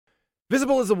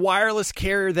Visible is a wireless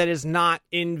carrier that is not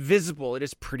invisible. It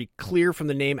is pretty clear from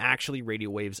the name. Actually, radio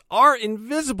waves are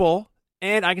invisible,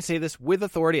 and I can say this with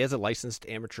authority as a licensed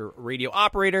amateur radio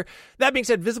operator. That being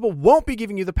said, Visible won't be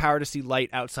giving you the power to see light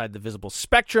outside the visible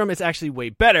spectrum. It's actually way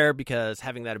better because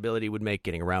having that ability would make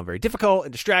getting around very difficult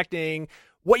and distracting.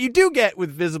 What you do get with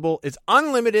Visible is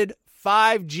unlimited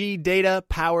 5G data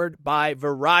powered by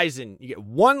Verizon. You get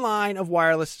one line of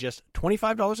wireless, just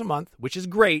 $25 a month, which is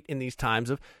great in these times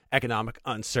of economic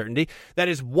uncertainty. That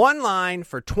is one line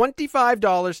for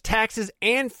 $25, taxes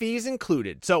and fees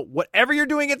included. So whatever you're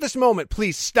doing at this moment,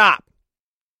 please stop.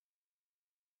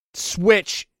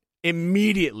 Switch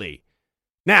immediately.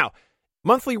 Now,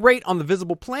 monthly rate on the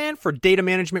Visible plan for data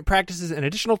management practices and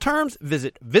additional terms,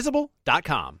 visit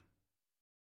visible.com.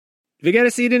 Wir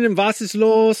gerne sehen, was ist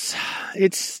los?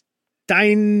 It's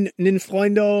deinen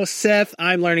Freunde, Seth.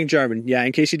 I'm learning German. Yeah,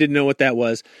 in case you didn't know what that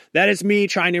was. That is me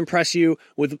trying to impress you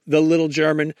with the little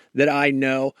German that I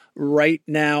know. Right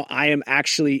now, I am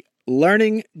actually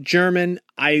learning German.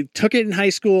 I took it in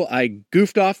high school. I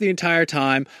goofed off the entire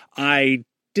time. I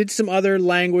did some other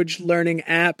language learning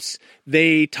apps.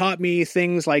 They taught me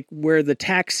things like where the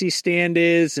taxi stand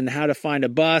is and how to find a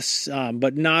bus,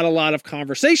 but not a lot of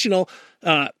conversational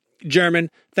German.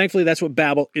 Thankfully, that's what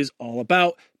Babbel is all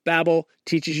about. Babbel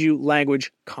teaches you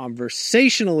language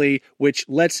conversationally, which,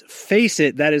 let's face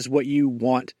it, that is what you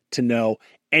want to know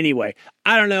anyway.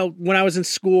 I don't know. When I was in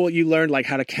school, you learned like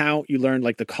how to count. You learned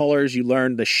like the colors. You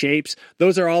learned the shapes.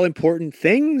 Those are all important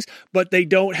things, but they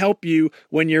don't help you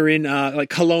when you're in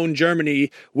like Cologne, Germany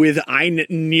with Ein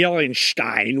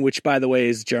Nierenstein, which, by the way,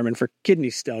 is German for kidney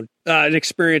stone. An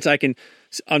experience I can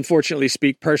unfortunately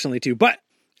speak personally to, but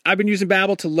I've been using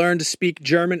Babbel to learn to speak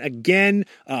German again,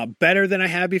 better than I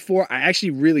have before. I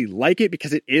actually really like it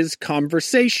because it is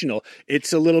conversational.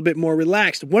 It's a little bit more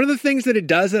relaxed. One of the things that it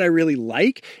does that I really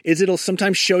like is it'll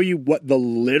sometimes show you what the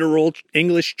literal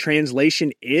English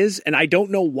translation is. And I don't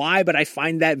know why, but I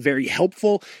find that very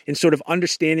helpful in sort of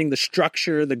understanding the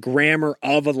structure, the grammar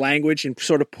of a language and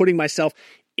sort of putting myself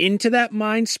into that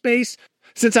mind space.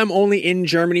 Since I'm only in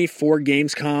Germany for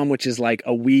Gamescom, which is like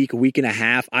a week and a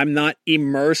half, I'm not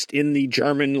immersed in the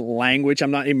German language.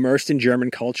 I'm not immersed in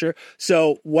German culture.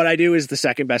 So what I do is the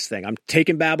second best thing. I'm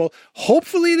taking Babbel.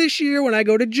 Hopefully this year when I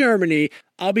go to Germany,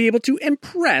 I'll be able to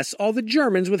impress all the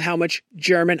Germans with how much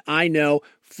German I know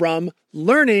from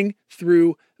learning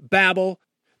through Babbel.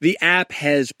 The app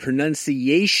has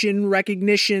pronunciation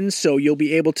recognition, so you'll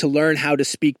be able to learn how to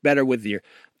speak better with your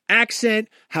accent,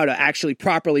 how to actually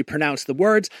properly pronounce the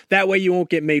words. That way you won't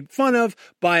get made fun of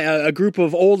by a group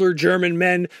of older German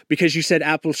men because you said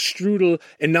Apfelstrudel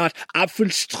and not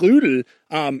Apfelstrudel.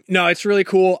 No, it's really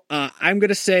cool. I'm going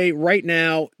to say right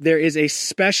now there is a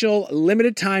special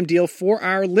limited time deal for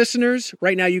our listeners.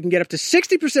 Right now you can get up to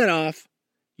 60% off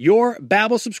your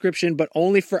Babbel subscription, but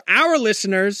only for our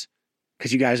listeners,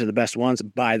 because you guys are the best ones,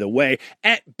 by the way,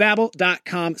 at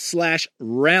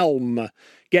babbel.com/realm.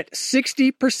 Get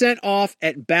 60% off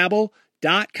at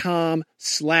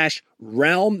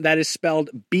babbel.com/realm. That is spelled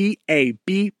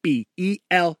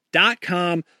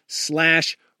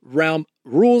BABBEL.com/realm.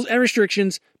 Rules and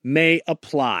restrictions may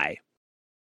apply.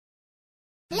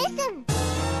 Listen.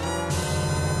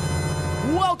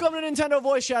 Welcome to Nintendo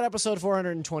Voice Chat, episode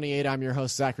 428. I'm your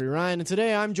host, Zachary Ryan, and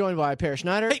today I'm joined by Per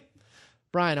Schneider. Hey.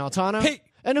 Brian Altano. Hey.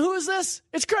 And who is this?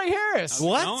 It's Craig Harris.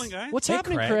 How's it going, guys? What's Hey,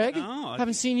 happening, Craig? Craig? Oh,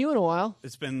 Haven't seen you in a while.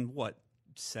 It's been, what,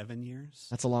 7 years?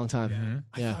 That's a long time.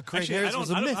 Yeah. Craig Harris was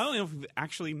a myth. I don't know if we've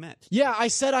actually met. Yeah, I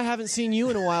said I haven't seen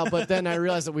you in a while, but then I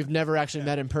realized that we've never actually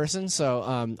met in person. So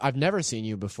I've never seen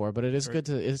you before, but it's good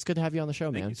to have you on the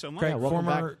show, man. Thank you so much. Craig, Yeah, welcome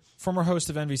back. former host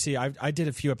of NVC. I did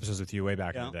a few episodes with you way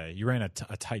back in the day. You ran a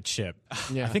tight ship.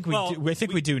 Yeah. I think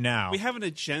we do now. We have an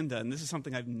agenda, and this is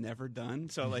something I've never done.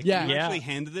 So, like, Yeah. you actually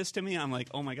handed this to me, I'm like,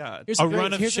 oh, my God. Here's A a great,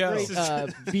 run of here's shows.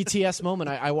 a great BTS moment.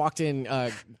 I walked in.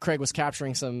 Craig was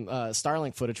capturing some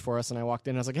Starlink footage for us, and I walked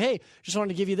in. And I was like, "Hey, just wanted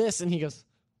to give you this." And he goes,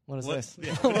 "What is this?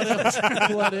 Yeah. What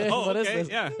is Oh, what is okay, this?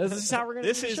 yeah. This is how we're going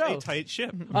to do This the is show." a tight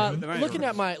ship. Looking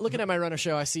at my run of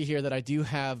show, I see here that I do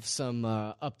have some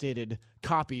updated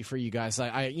copy for you guys.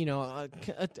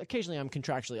 Occasionally I'm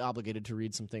contractually obligated to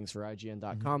read some things for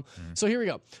IGN.com. So here we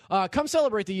go. Come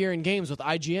celebrate the year in games with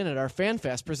IGN at our Fan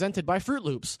Fest presented by Fruit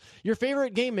Loops. Your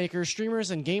favorite game makers, streamers,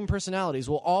 and game personalities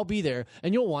will all be there,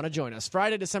 and you'll want to join us.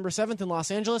 Friday, December 7th in Los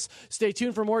Angeles. Stay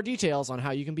tuned for more details on how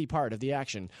you can be part of the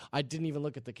action. I didn't even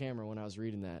look at the camera when I was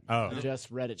reading that. Oh. I just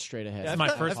read it straight ahead. It's my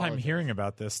first time hearing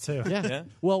about this too. Yeah.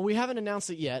 Well, we haven't announced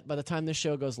it yet. By the time this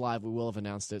show goes live, we will have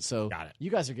announced it. So Got it.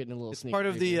 you guys are getting a little sneak Part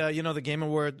of the the Game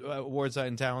Awards are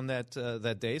in town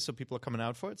that day, so people are coming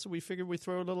out for it. So we figured we'd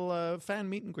throw a little fan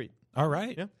meet and greet. All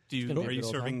right. Yeah. Are you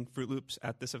serving Fruit Loops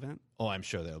at this event? Oh, I'm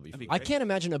sure that'll be fun. I can't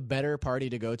imagine a better party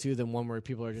to go to than one where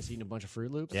people are just eating a bunch of Fruit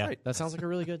Loops. Yeah. That sounds like a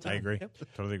really good time. I agree.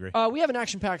 Totally agree. We have an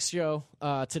action-packed show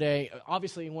today.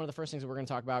 Obviously, one of the first things that we're going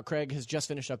to talk about, Craig has just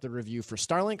finished up the review for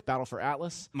Starlink, Battle for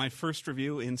Atlas. My first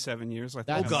review in 7 years. Oh,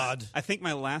 God. I think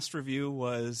my last review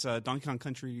was Donkey Kong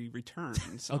Country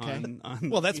Returns. Okay.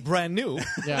 Well, that's brand new.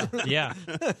 Yeah. Yeah.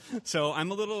 So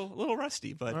I'm a little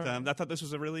rusty, but I thought this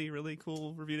was a really, really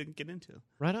cool review to get into.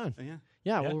 Right on. So, yeah.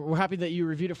 Yeah, well, we're happy that you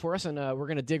reviewed it for us, and we're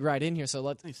going to dig right in here. So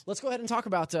let's go ahead and talk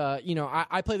about,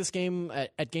 I played this game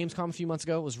at Gamescom a few months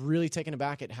ago. Was really taken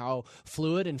aback at how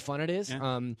fluid and fun it is.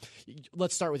 Yeah.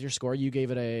 Let's start with your score. You gave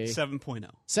it a 7.0.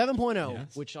 7.0,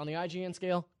 Yes. which on the IGN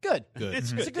scale, good.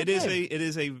 It's good. a good It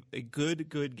is a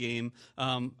good game.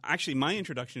 Actually, my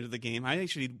introduction to the game, I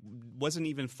actually wasn't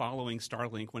even following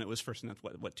Starlink when it was first announced,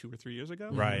 what 2 or 3 years ago?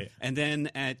 Right. And then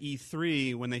at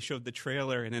E3, when they showed the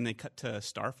trailer and then they cut to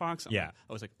Star Fox,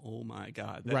 I was like, oh my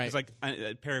God. Right. It's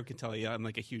like, Perry can tell you, I'm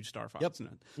like a huge Star Fox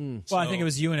nut. Well, I think it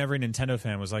was you and every Nintendo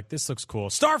fan was like, "This looks cool."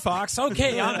 Star Fox,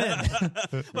 okay, I'm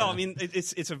in. Well, I mean,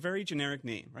 it's a very generic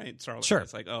name, right? Starlink. Sure.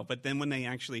 It's like, but then when they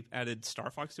actually added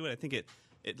Star Fox to it, I think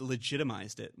it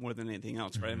legitimized it more than anything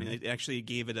else, right? I mean, it actually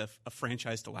gave it a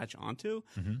franchise to latch onto.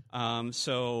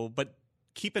 But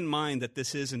keep in mind that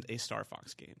this isn't a Star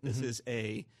Fox game. This is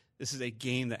a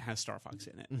game that has Star Fox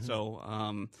in it.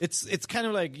 So It's kind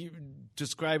of like you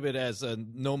describe it as a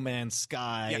No Man's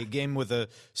Sky game with a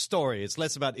story. It's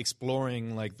less about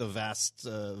exploring like the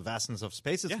vastness of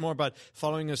space. It's more about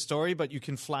following a story, but you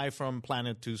can fly from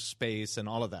planet to space and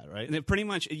all of that, right? and it pretty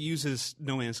much it uses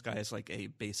No Man's Sky as like a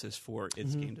basis for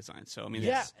its game design. So I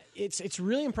mean, It's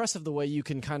really impressive the way you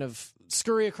can kind of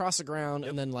scurry across the ground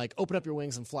and then like open up your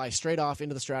wings and fly straight off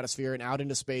into the stratosphere and out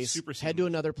into space, Super head to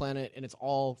another planet, and it's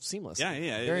all seamless. Yeah.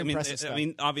 Very I mean, impressive stuff. I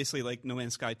mean, obviously, like No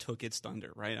Man's Sky took its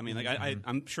thunder, right? I mean, like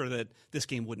I'm sure that this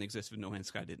game wouldn't exist if No Man's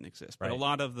Sky didn't exist. But Right. a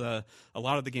lot of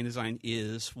the game design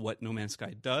is what No Man's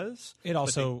Sky does. It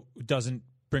also doesn't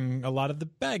bring a lot of the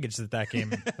baggage that game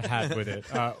had with it,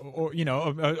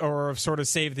 or sort of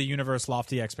save the universe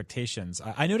lofty expectations.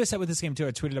 I noticed that with this game too.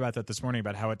 I tweeted about that this morning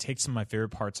about how it takes some of my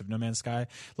favorite parts of No Man's Sky,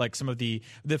 like some of the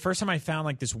first time I found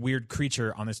like this weird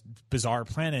creature on this bizarre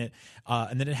planet,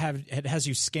 and then it has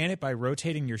you scan it by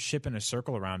rotating your ship in a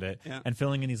circle around it and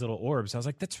filling in these little orbs. I was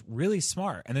like, that's really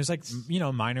smart. And there's like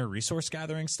minor resource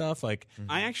gathering stuff. Like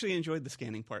I actually enjoyed the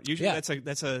scanning part. Usually,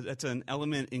 that's an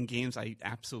element in games I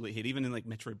absolutely hate. Even in like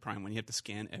Metroid Prime, when you have to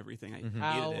scan everything, I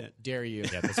How hated it. dare you?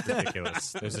 yeah, that's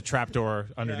ridiculous. There's a trapdoor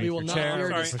underneath We will your not chair.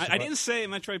 hear Sorry, I didn't say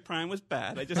Metroid Prime was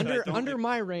bad. I just Under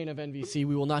my reign of NVC,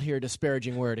 we will not hear a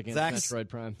disparaging word against Metroid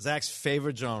Prime. Zach's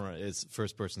favorite genre is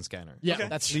first-person scanner. Yeah,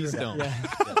 that's Please true. don't.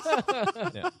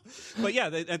 Yeah. But yeah,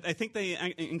 I think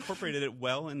they incorporated it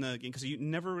well in the game because you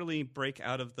never really break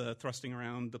out of the thrusting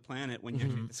around the planet when you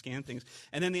actually have to scan things.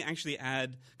 And then they actually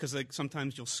add, because like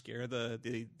sometimes you'll scare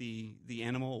the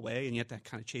animal away and you have to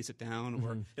kind of chase it down,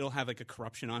 or it'll have like a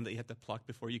corruption on that you have to pluck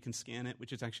before you can scan it,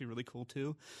 which is actually really cool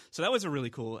too. So that was a really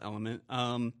cool element.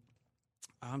 I'm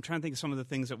trying to think of some of the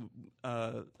things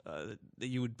that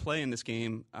you would play in this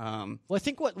game. Well, I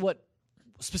think what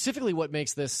specifically what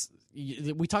makes this,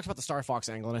 we talked about the Star Fox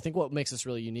angle, and I think what makes this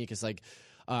really unique is like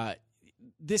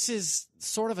this is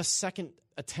sort of a second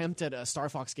attempt at a Star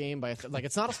Fox game by like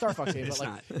it's not a Star Fox game, but like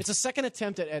it's a second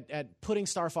attempt at putting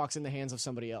Star Fox in the hands of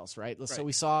somebody else, right? So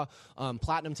we saw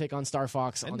Platinum take on Star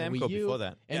Fox And on the Namco Wii U. before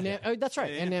that. And that's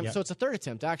right. And Namco, so it's a third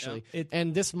attempt actually.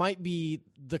 And this might be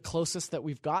the closest that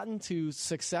we've gotten to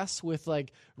success with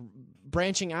like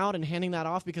branching out and handing that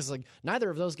off, because like neither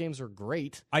of those games were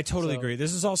great. I totally agree.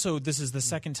 This is the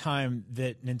second time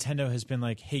that Nintendo has been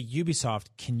like, "Hey, Ubisoft,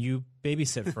 can you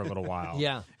babysit for a little while?"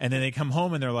 Yeah. And then they come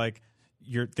home and they're like,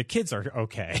 the kids are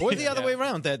okay. Or the other way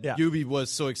around, that Yeah. Ubi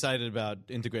was so excited about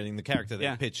integrating the character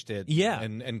that pitched it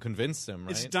and convinced them,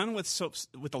 right? It's done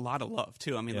with a lot of love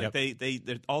too. I mean, like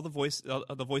they all the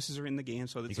voices are in the game,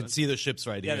 so You can see the ships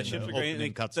right here. the ships are great.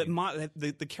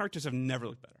 The characters have never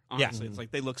looked better. Honestly, it's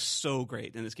like they look so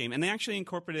great in this game, and they actually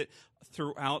incorporate it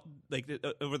throughout. Like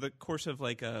over the course of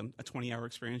like a 20-hour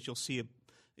experience, you'll see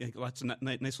lots of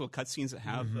nice little cutscenes that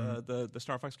have the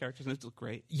Star Fox characters, and it looks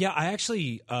great. Yeah, I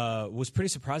actually was pretty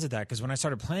surprised at that, because when I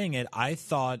started playing it, I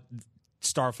thought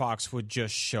Star Fox would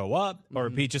just show up or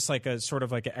be just like a sort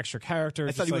of like an extra character.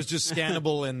 I thought he was just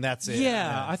scannable and that's it.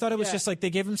 Yeah, I thought it was just like they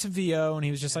gave him some VO and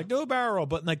he was just like no barrel,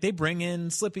 but like they bring in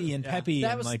Slippy and Peppy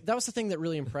That and was like that was the thing that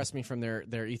really impressed me from their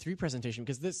E3 presentation,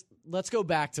 because this. Let's go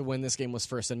back to when this game was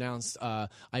first announced. I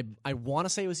want to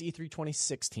say it was E3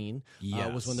 2016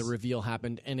 was when the reveal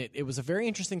happened, and it was a very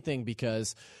interesting thing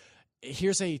because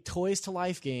here's a Toys to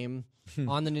Life game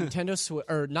on the Nintendo Switch,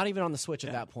 or not even on the Switch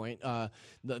at that point.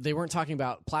 They weren't talking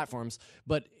about platforms,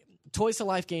 but Toys to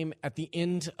Life game at the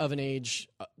end of an age,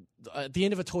 at the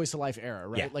end of a Toys to Life era,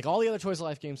 right? Yeah. Like all the other Toys to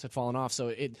Life games had fallen off,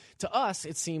 so to us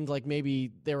it seemed like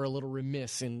maybe they were a little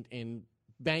remiss in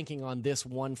banking on this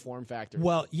one form factor.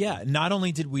 Well, yeah, not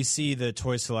only did we see the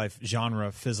Toys to Life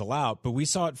genre fizzle out, but we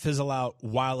saw it fizzle out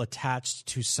while attached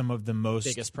to some of the most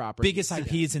Biggest properties. biggest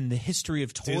IPs in the history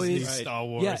of toys. Disney, Star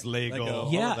Wars, Lego,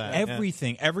 all yeah, of that.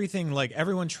 everything. Like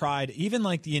everyone tried. Even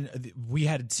like we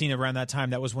had seen around that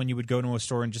time. That was when you would go to a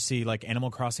store and just see like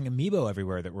Animal Crossing amiibo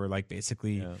everywhere that were like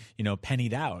basically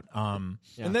pennied out. And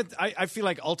that I feel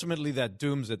like ultimately that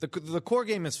dooms it. The core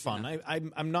game is fun.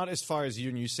 I'm not as far as you,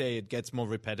 and you say it gets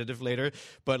more repetitive later.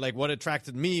 But like what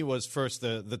attracted me was first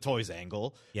the toys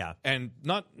angle. Yeah. And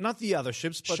not the other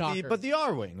ships, but the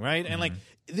R-Wing, right? And like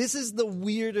this is the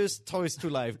weirdest Toys to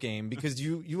Life game because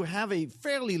you have a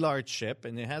fairly large ship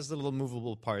and it has the little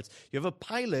movable parts. You have a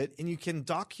pilot and you can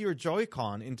dock your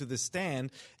Joy-Con into the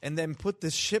stand and then put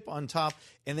the ship on top,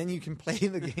 and then you can play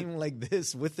the game like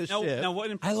this with the ship. Now, what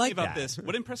impressed like me about that. this?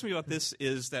 What impressed me about this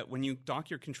is that when you dock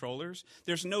your controllers,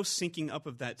 there's no syncing up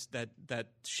of that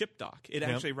ship dock. It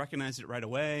actually recognized it right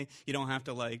away. You don't have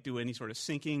to like do any sort of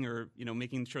syncing or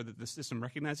making sure that the system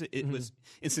recognizes it. It was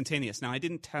instantaneous. Now, I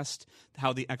didn't test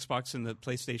how the Xbox and the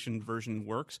PlayStation version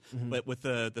works, but with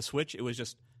the Switch, it was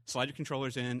just slide your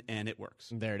controllers in and it works.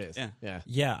 There it is.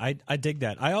 Yeah, I dig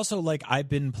that. I also I've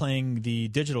been playing the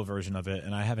digital version of it,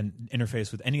 and I haven't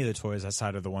interfaced with any of the toys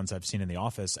outside of the ones I've seen in the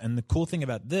office. And the cool thing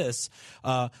about this,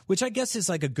 which I guess is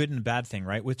like a good and bad thing,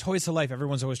 right? With Toys to Life,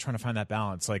 everyone's always trying to find that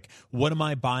balance. Like, what am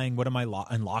I buying? What am I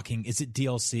unlocking? Is it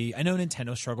DLC? I know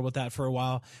Nintendo struggled with that for a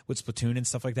while with Splatoon and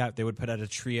stuff like that. They would put out a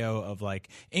trio of like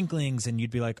Inklings, and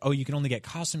you'd be like, oh, you can only get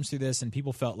costumes through this, and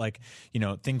people felt like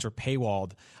things were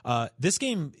paywalled. This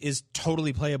game is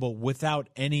totally playable without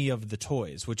any of the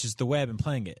toys, which is the way I've been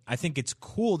playing it. I think it's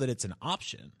cool that it's an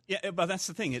option. Yeah, but that's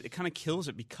the thing. It kind of kills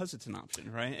it because it's an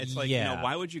option, right? It's like,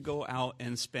 why would you go out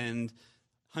and spend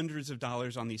hundreds of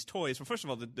dollars on these toys? Well, first of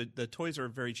all, the toys are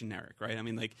very generic, right? I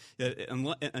mean, like,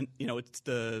 it's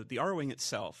the R-Wing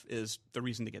itself is the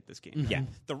reason to get this game. Right? Yeah.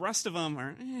 The rest of them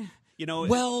are,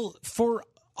 Well, for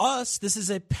us, this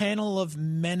is a panel of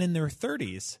men in their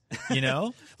 30s,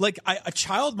 Like, a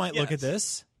child might look at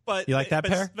this. But you like that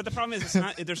pair? But the problem is, it's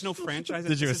not. There's no franchise.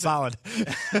 Did you a solid?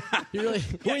 You really?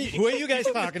 Who are you guys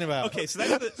talking about? Okay, so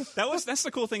that's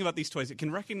the cool thing about these toys. It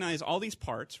can recognize all these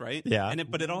parts, right? Yeah.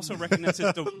 But it also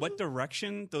recognizes what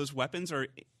direction those weapons are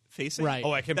facing. Right.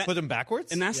 Oh, I can put them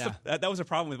backwards? And that was a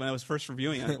problem with when I was first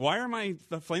reviewing it. Why are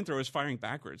the flamethrowers firing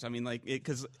backwards? I mean, like,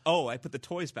 because I put the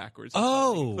toys backwards.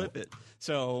 Oh. Equip it.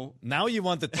 So now you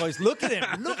want the toys. Look at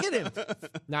him. Look at him.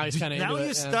 Now he's kind of Now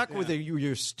you're stuck with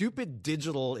your stupid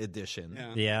digital edition.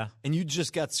 Yeah. And you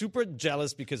just got super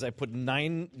jealous because I put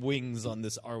 9 wings on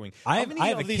this R-Wing. I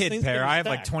have a kid pair. I have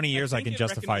like 20 years I can it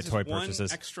justify toy recognizes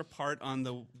purchases. One extra part on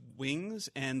the wings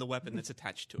and the weapon that's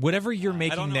attached to it. Whatever you're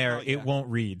making know there, how- it won't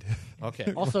read.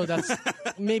 Okay. Also, that's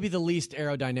maybe the least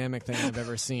aerodynamic thing I've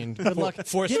ever seen. Good luck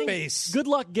for getting- space. Good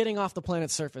luck getting off the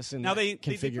planet's surface in Now that they put a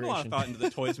configuration. lot of thought into the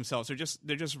toys themselves.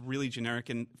 They're just really generic,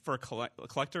 and for a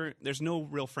collector, there's no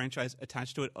real franchise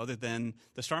attached to it other than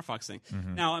the Star Fox thing.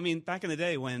 Now, I mean, back in the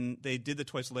day when they did the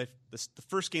Toys to Life, the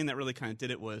first game that really kind of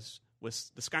did it was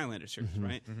the Skylander series,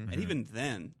 right? And even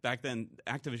then, back then,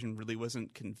 Activision really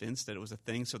wasn't convinced that it was a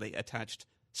thing, so they attached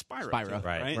Spyro to it,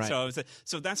 right?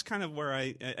 So that's kind of where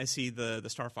I see the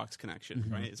Star Fox connection,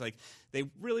 right? It's like they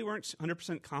really weren't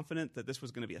 100% confident that this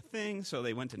was going to be a thing, so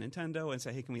they went to Nintendo and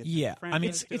said, "Hey, can we?" I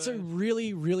mean, It's a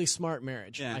really, really smart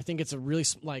marriage. Yeah. I think it's a really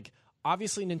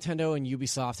obviously Nintendo and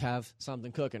Ubisoft have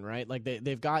something cooking, right? Like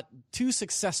they've got 2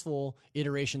 successful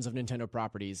iterations of Nintendo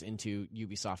properties into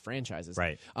Ubisoft franchises,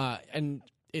 Right. And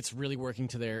it's really working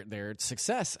to their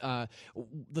success.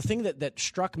 The thing that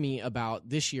struck me about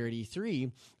this year at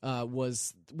E3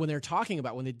 was when they're talking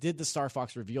about when they did the Star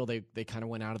Fox reveal, they kind of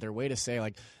went out of their way to say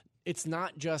like, it's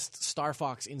not just Star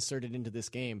Fox inserted into this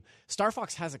game. Star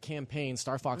Fox has a campaign.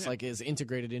 Star Fox like is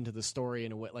integrated into the story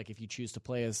in a way, like if you choose to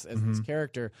play as this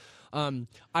character.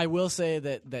 I will say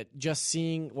that just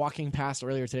walking past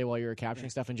earlier today while you were capturing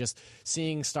stuff and just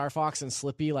seeing Star Fox and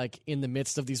Slippy like in the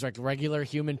midst of these like regular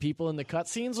human people in the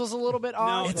cutscenes was a little bit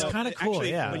odd. It's kind of cool.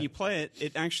 Actually, Yeah, when you play it,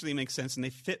 it actually makes sense, and they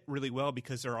fit really well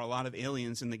because there are a lot of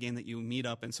aliens in the game that you meet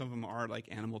up, and some of them are like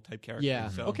animal type characters. Yeah.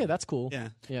 So, Okay, that's cool.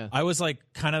 Yeah. I was like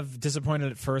kind of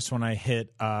disappointed at first when I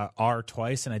hit R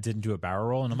twice and I didn't do a barrel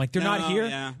roll, and I'm like, they're not here.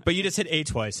 Yeah. But you just hit A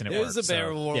twice and it works. There's a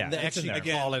barrel roll. Yeah, They it's in actually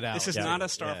there. call it out. This is not a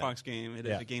Star Fox game. It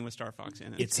is a game with Star Fox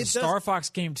in it. It's a It does- Star Fox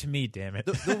game to me, damn it.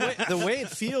 The way it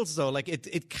feels though, like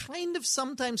it kind of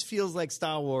sometimes feels like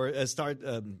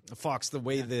Fox, the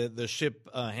way the ship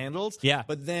handles. Yeah.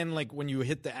 But then like when you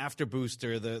hit the after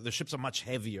booster, the ships are much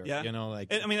heavier. Yeah. You know,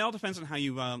 like I mean, it all depends on how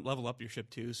you level up your ship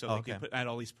too. So like, Okay. you add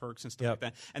all these perks and stuff like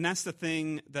that. And that's the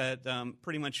thing that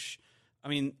pretty much, I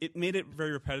mean, it made it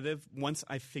very repetitive once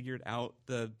I figured out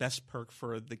the best perk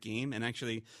for the game. And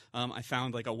actually, I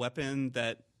found like a weapon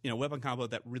combo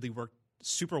that really worked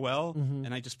super well,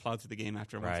 and I just plowed through the game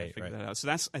after once I figured that out. So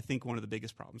that's, I think, one of the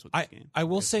biggest problems with this game. I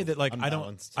will say that like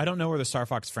Unbalanced. I don't know where the Star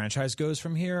Fox franchise goes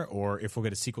from here, or if we'll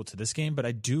get a sequel to this game, but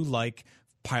I do like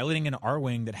piloting an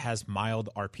R-Wing that has mild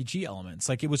RPG elements.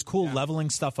 Like it was cool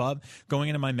leveling stuff up, going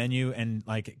into my menu and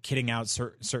like kitting out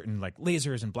certain like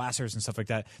lasers and blasters and stuff like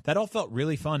that. That all felt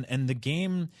really fun. And the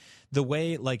game, the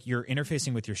way like you're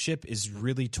interfacing with your ship is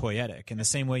really toyetic in the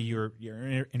same way you're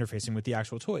interfacing with the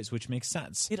actual toys, which makes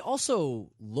sense. It also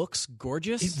looks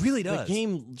gorgeous. It really does. The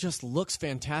game just looks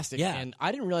fantastic. Yeah. And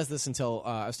I didn't realize this until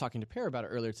I was talking to Pear about it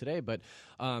earlier today, but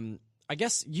I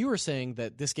guess you were saying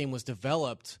that this game was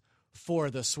developed for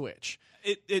the Switch.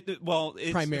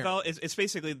 Primarily. It's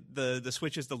basically the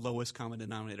Switch is the lowest common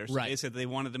denominator. So Right. they said they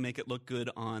wanted to make it look good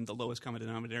on the lowest common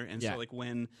denominator, and Yeah. so like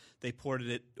when they ported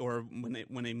it or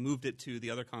when they moved it to the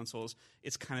other consoles,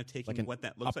 it's kind of taking an what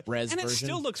that looks like, up-res and it version?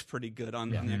 still looks pretty good on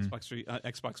the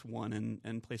Xbox One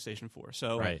and PlayStation 4.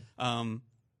 So Right.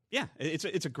 yeah, it's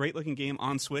a great looking game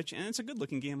on Switch, and it's a good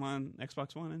looking game on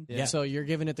Xbox One. And Yeah. So you're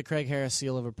giving it the Craig Harris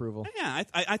seal of approval. yeah,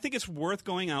 I think it's worth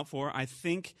going out for. I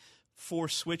think for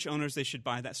Switch owners, they should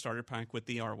buy that starter pack with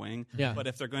the R-Wing. Yeah. But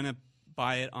if they're going to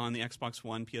buy it on the Xbox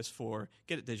One, PS4,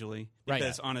 get it digitally. Right.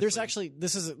 Because honestly, There's actually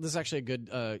this is actually a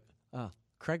good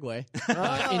Craig way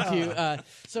into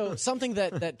so something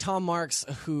that Tom Marks,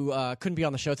 who couldn't be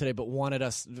on the show today but wanted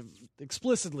us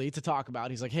explicitly to talk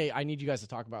about. He's like, hey, I need you guys to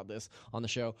talk about this on the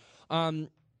show.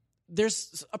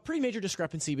 There's a pretty major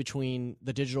discrepancy between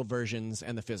the digital versions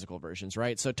and the physical versions,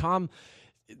 right? So Tom,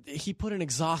 he put an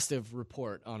exhaustive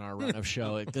report on our run of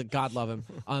show. God love him.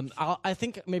 I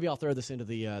think maybe I'll throw this into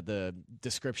the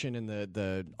description in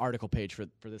the article page for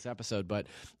this episode, but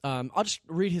I'll just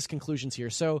read his conclusions here.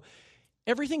 So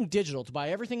everything digital, to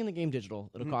buy everything in the game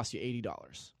digital, it'll cost you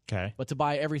 $80. Okay. But to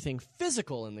buy everything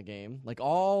physical in the game, like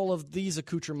all of these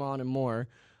accoutrements and more,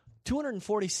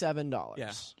 $247.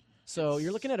 Yeah. So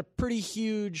you're looking at a pretty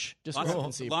huge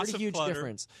discrepancy, lots pretty of huge clutter.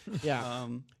 difference.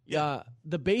 Yeah.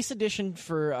 The base edition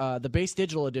for the base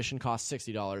digital edition costs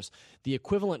 $60. The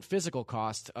equivalent physical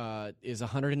cost is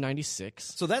 $196.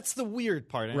 So that's the weird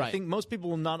part. And I Right. think most people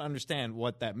will not understand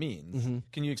what that means.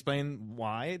 Can you explain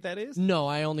why that is? No,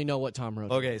 I only know what Tom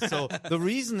wrote. Okay, so the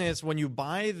reason is when you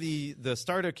buy the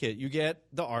starter kit, you get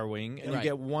the R-Wing and Right. you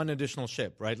get one additional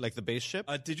ship, right? Like the base ship?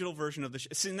 a digital version of the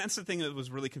See, and that's the thing that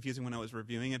was really confusing when I was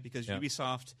reviewing it, because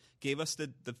Ubisoft gave us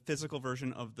the physical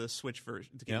version of the Switch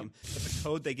version of the game, but the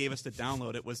code they gave us to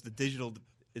download it was the digital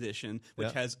edition,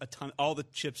 which has all the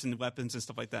chips and weapons and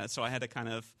stuff like that. So I had to kind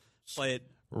of play it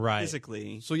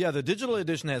physically. So yeah, the digital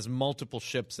edition has multiple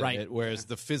ships in Right. it, whereas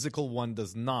the physical one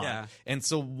does not. Yeah. And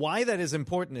so why that is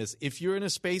important is if you're in a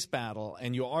space battle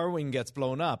and your R-Wing gets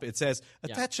blown up, it says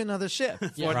attach another ship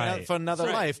for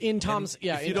another life. In Tom's And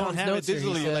if in you don't Tom's have notes it here, he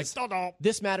digitally, you're like, says, "Da-da."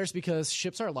 this matters because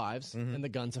ships are lives and the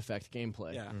guns affect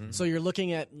gameplay. Yeah. So you're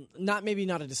looking at maybe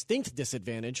not a distinct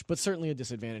disadvantage, but certainly a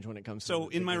disadvantage when it comes to So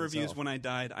the in my game reviews, itself. when I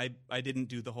died, I didn't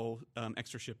do the whole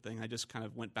extra ship thing. I just kind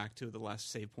of went back to the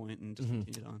last save point and just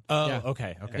continued on. Oh, Yeah.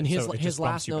 okay. And his So it his just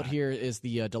bumps last you note back. here is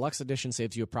the deluxe edition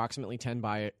saves you approximately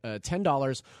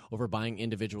 $10 over buying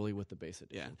individually with the base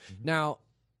edition. Yeah. Now,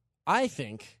 I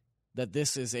think that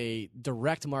this is a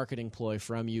direct marketing ploy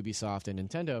from Ubisoft and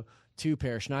Nintendo to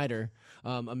Per Schneider,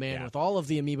 a man with all of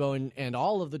the amiibo and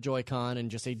all of the Joy-Con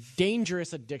and just a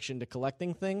dangerous addiction to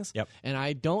collecting things. Yep. And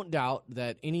I don't doubt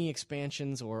that any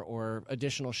expansions or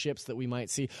additional ships that we might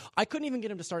see, I couldn't even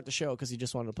get him to start the show because he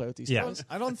just wanted to play with these toys.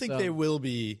 I don't think So- there will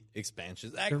be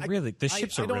expansions. The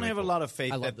ships I are don't really have cool. a lot of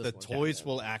faith I love that this the one. toys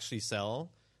will actually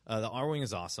sell. The R-Wing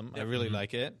is awesome. I really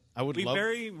like it. I would We love...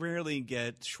 very rarely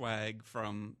get swag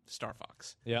from Star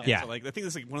Fox. Yeah. And Yeah. So, like, I think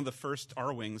it's like one of the first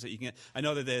R-Wings that you can get. I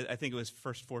know that I think it was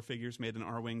first 4 figures made an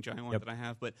R-Wing giant one that I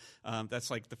have, but that's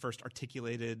like the first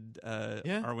articulated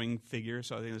R-Wing figure,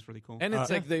 so I think that's really cool. And it's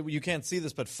like you can't see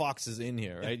this, but Fox is in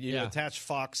here, right? You attach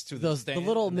Fox to the The stand.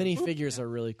 little mini figures are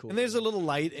really cool. And there's a little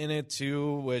light in it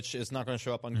too, which is not going to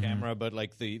show up on Mm-hmm. camera, but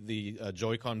like the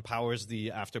Joy-Con powers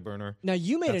the afterburner. Now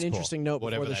you made That's an cool. interesting note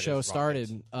Whatever before the that show is,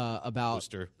 started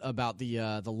Booster. about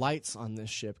the lights on this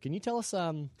ship. Can you tell us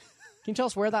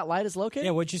where that light is located?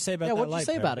 Yeah, what'd you say about that what'd you light,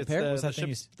 say Per? about it, It's Per? the, Was that the, thing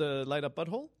you ship, the light up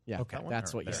butthole? Yeah, Okay.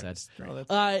 that's what you There it said. is. No, That's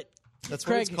what it's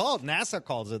Craig, called. NASA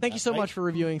calls it. thank you so right? much for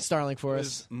reviewing Starlink for It us.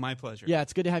 was my pleasure. Yeah,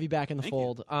 it's good to have you back in the Thank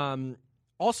fold.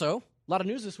 Also, a lot of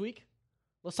news this week.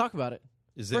 Let's talk about it.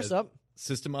 Is First it a up,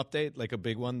 system update, like a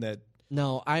big one that...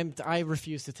 no, I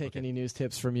refuse to take any news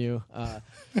tips from you.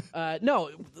 No,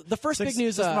 the first big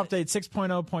news. System update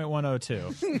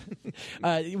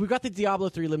 6.0.102. We've got the Diablo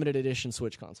 3 limited edition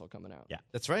Switch console coming out. Yeah.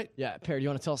 That's right. Yeah, Perry, do you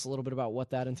want to tell us a little bit about what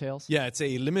that entails? Yeah, it's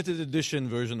a limited edition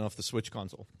version of the Switch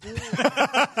console.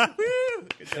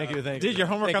 Thank you. Did your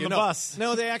homework on the bus.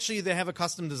 No, they have a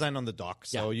custom design on the dock.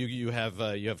 So you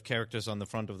have characters on the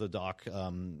front of the dock.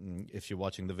 If you're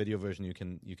watching the video version, you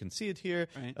can see it here,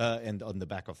 Right. And on the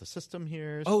back of the system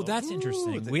here. Oh, So- that's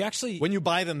interesting. We actually when you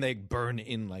buy them, they burn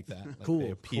in like that. Like Cool, they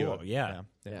appear. cool, yeah.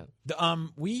 Yeah.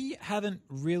 We haven't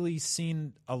really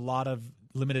seen a lot of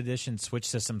limited edition Switch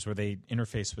systems where they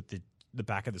interface with the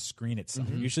back of the screen itself.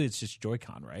 Usually it's just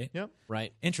Joy-Con, right? Yep.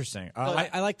 Right. Interesting.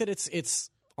 I like that it's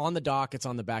on the dock. It's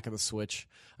on the back of the Switch.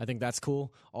 I think that's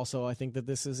cool. Also, I think that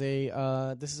this is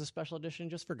a special edition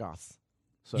just for goths.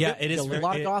 So Yeah, it is a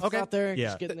lot of goths okay. out there. Yeah.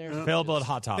 Just getting there. Available at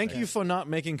Hot Topic. Thank you for not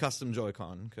making custom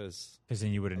Joy-Con, because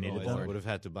then you would have needed I them. would have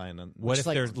had to buy an What if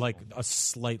like- there's like a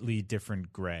slightly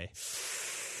different gray?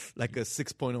 like a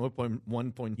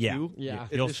 6.0.1.2. Yeah. Yeah.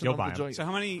 You'll buy 'em. Joy. So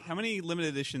how many limited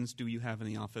editions do you have in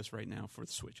the office right now for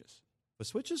the Switches? The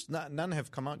Switches, none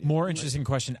have come out yet. More interesting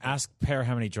question. Ask Per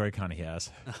how many Joy-Con he has.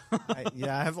 I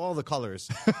have all the colors.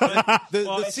 Well, the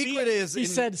I secret see- is He in-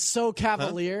 said so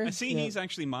cavalier. I see Yeah. he's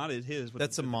actually modded his. With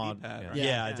That's a with the mod, D-pad,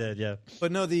 yeah. right? I did. Yeah.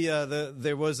 But no,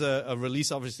 there was a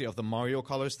release, obviously, of the Mario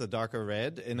colors, the darker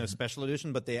red, in a special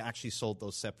edition, but they actually sold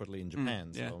those separately in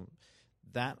Japan. yeah. So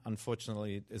that,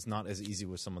 unfortunately, is not as easy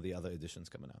with some of the other editions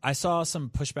coming out. I saw some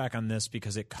pushback on this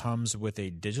because it comes with a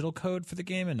digital code for the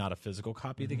game and not a physical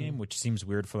copy of the game, which seems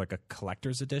weird for like a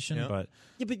collector's edition. Yeah. But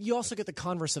Yeah, but you also get the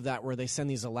converse of that, where they send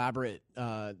these elaborate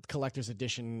collector's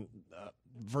edition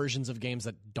versions of games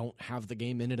that don't have the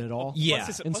game in it at all. yeah, Plus,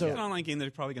 it's, And plus so- it's an online game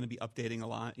they're probably going to be updating a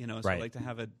lot, So Right. like to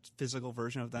have a physical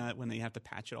version of that when they have to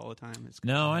patch it all the time. It's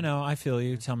no, I know. I feel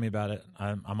you. Tell me about it.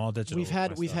 I'm all digital. We've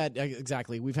had myself.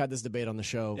 exactly. We've had this debate on the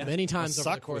show many times over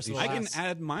the suck course of with the I can last.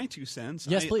 add my 2 cents.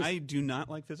 Yes, please. I do not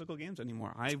like physical games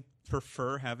anymore. I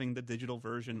prefer having the digital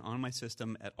version on my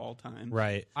system at all times.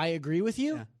 right. I agree with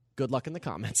you. Yeah. Good luck in the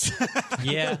comments.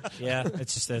 Yeah.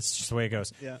 It's just the way it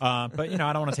goes. Yeah. But I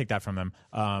don't want to take that from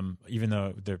them, even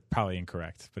though they're probably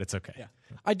incorrect. But it's okay. Yeah.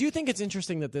 I do think it's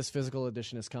interesting that this physical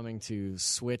edition is coming to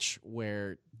Switch,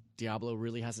 where Diablo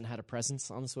really hasn't had a presence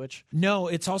on the Switch. No,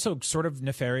 it's also sort of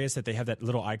nefarious that they have that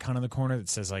little icon in the corner that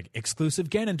says like exclusive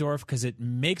Ganondorf, because it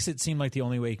makes it seem like the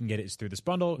only way you can get it is through this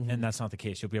bundle, and that's not the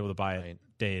case. You'll be able to buy it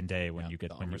day and day when you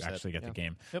armor set. actually get the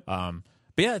game. Yep.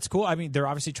 But yeah, it's cool. I mean, they're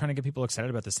obviously trying to get people excited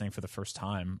about this thing for the first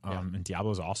time, and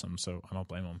Diablo's awesome, so I don't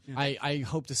blame them. I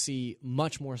hope to see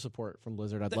much more support from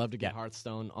Blizzard. I'd love to get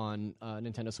Hearthstone on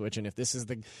Nintendo Switch, and if this is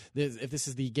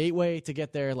the gateway to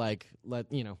get there,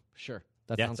 sure,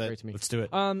 that sounds great to me. Let's do it.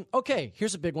 Okay,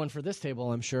 here's a big one for this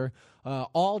table. I'm sure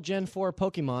all Gen 4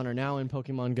 Pokemon are now in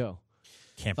Pokemon Go.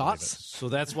 Can't Thoughts? So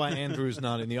that's why Andrew's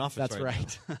not in the office. That's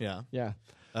right. right. now. Yeah.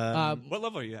 What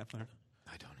level are you at, Blair?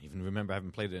 I don't even remember. I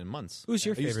haven't played it in months. Who's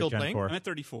your Are you favorite still Gen playing? 4? I'm at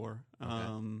 34.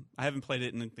 I haven't played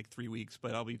it in like 3 weeks,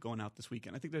 but I'll be going out this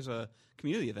weekend. I think there's a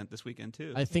community event this weekend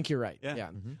too. I think you're right. Yeah.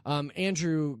 Yeah.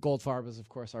 Andrew Goldfarb is, of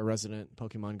course, our resident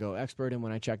Pokemon Go expert. And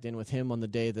when I checked in with him on the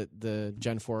day that the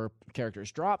Gen 4 characters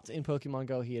dropped in Pokemon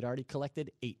Go, he had already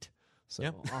collected 8. So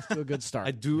off to a good start.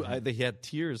 I do. He had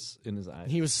tears in his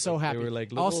eyes. He was so happy. They were like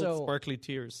little Also, sparkly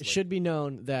tears. It should be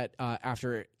known that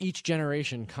after each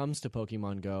generation comes to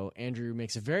Pokemon Go, Andrew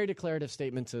makes a very declarative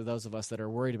statement to those of us that are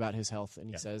worried about his health.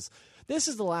 And he says, this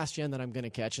is the last gen that I'm going to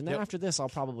catch. And then after this, I'll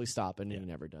probably stop. And he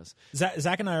never does.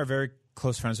 Zach and I are very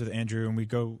close friends with Andrew, and we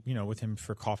go, with him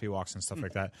for coffee walks and stuff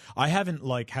like that. I haven't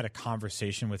had a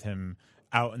conversation with him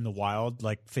out in the wild,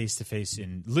 face to face,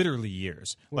 in literally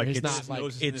years. It's not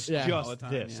it's yeah. just all the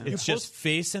time, this. yeah. It's just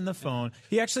face in the phone.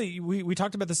 He actually, we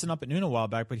talked about this in Up at Noon a while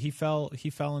back, but he fell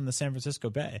in the San Francisco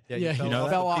Bay. He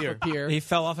fell off a pier. He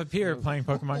fell off a pier playing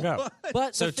Pokemon Go.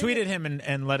 But So tweeted him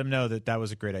and let him know that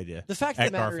was a great idea. The fact of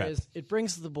the matter Garfett. is, it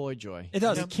brings the boy joy. It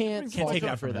does. You can't fault take him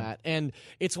that for from him. that. And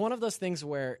it's one of those things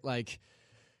where,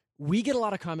 we get a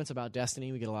lot of comments about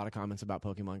Destiny. We get a lot of comments about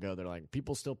Pokemon Go. They're like,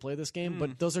 people still play this game,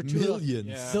 but those are two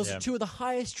are two of the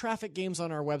highest traffic games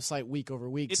on our website week over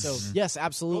week. So yes, Go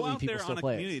absolutely, out people there still on a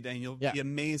play community it. day, and you'll Yeah. be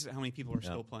amazed at how many people are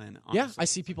still playing. Yeah, Honestly. I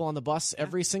see people on the bus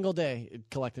every single day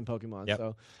collecting Pokemon. Yep.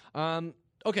 So,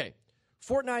 okay,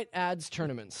 Fortnite adds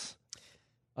tournaments.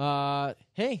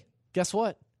 Hey, guess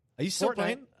what? Are you still Fortnite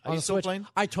playing? Are on you the still Switch. playing?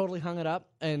 I totally hung it up,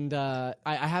 and I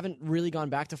haven't really gone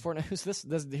back to Fortnite. Who's this?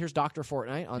 Here's Dr.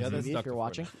 Fortnite on that's TV if Dr. you're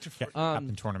watching.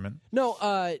 Captain Tournament. No,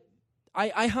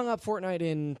 I hung up Fortnite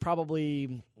in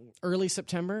probably early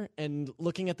September, and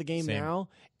looking at the game Same. now,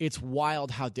 it's wild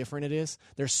how different it is.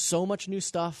 There's so much new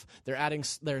stuff. They're adding.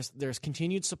 There's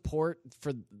continued support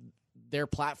for their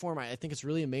platform. I think it's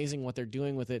really amazing what they're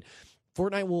doing with it.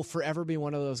 Fortnite will forever be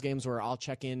one of those games where I'll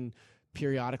check in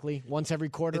periodically. Once every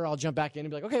quarter, I'll jump back in and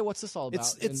be like, okay, what's this all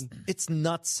about? It's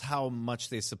nuts how much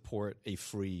they support a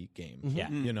free game. Yeah.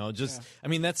 I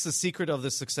mean, that's the secret of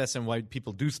the success and why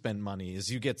people do spend money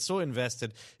is you get so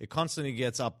invested. It constantly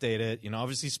gets updated.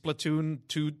 Obviously Splatoon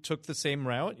 2 took the same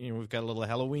route. We've got a little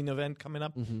Halloween event coming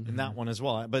up in that one as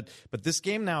well. But this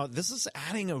game now, this is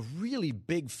adding a really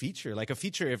big feature. Like a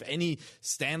feature, if any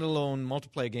standalone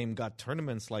multiplayer game got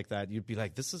tournaments like that, you'd be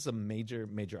like, this is a major,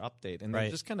 major update. And they're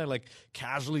just kind of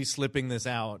casually slipping this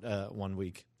out 1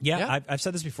 week. Yeah. I've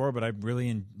said this before, but I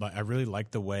really like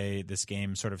the way this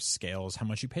game sort of scales how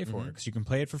much you pay for it, because you can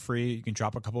play it for free. You can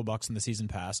drop a couple bucks in the season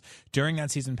pass. During that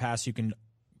season pass, you can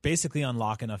basically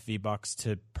unlock enough V-Bucks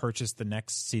to purchase the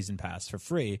next season pass for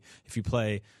free if you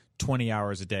play 20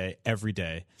 hours a day every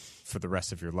day for the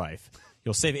rest of your life.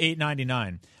 You'll save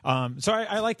 $8.99. So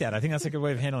I like that. I think that's a good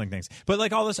way of handling things.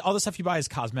 But all this stuff you buy is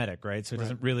cosmetic, right? So it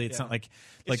doesn't really. It's not like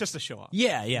it's just a show off.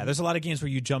 Yeah. There's a lot of games where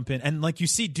you jump in and you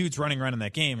see dudes running around in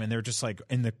that game, and they're just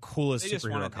in the coolest They just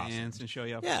superhero want to costumes. dance and show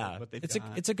you what they've it's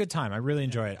got. it's a good time. I really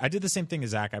enjoy it. I did the same thing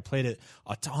as Zach. I played it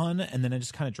a ton, and then I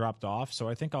just kind of dropped off. So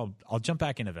I think I'll jump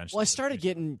back in eventually. Well, I started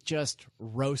getting just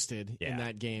roasted in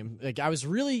that game. I was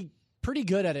really pretty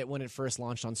good at it when it first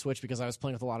launched on Switch because I was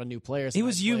playing with a lot of new players. It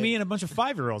was me and a bunch of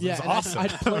 5-year-olds. Yeah, it was awesome. I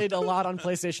played a lot on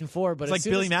PlayStation 4, but it's like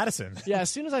Billy Madison. Yeah,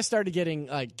 as soon as I started getting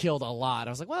killed a lot,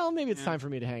 I was like, well, maybe it's time for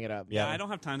me to hang it up. Yeah, I don't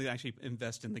have time to actually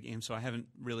invest in the game, so I haven't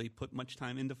really put much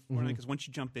time into Fortnite because once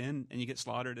you jump in and you get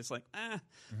slaughtered, it's like,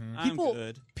 I'm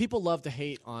good. People love to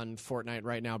hate on Fortnite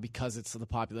right now because it's the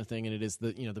popular thing and it is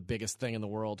the the biggest thing in the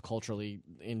world culturally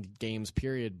in games,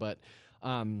 period. But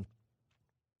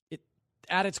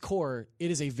at its core, it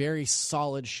is a very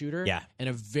solid shooter and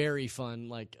a very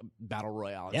fun battle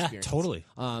royale experience. Yeah, totally.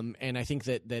 And I think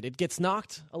that it gets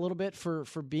knocked a little bit for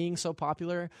being so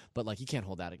popular, but you can't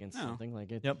hold that against something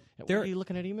like it. Yep. Are you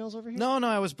looking at emails over here? No,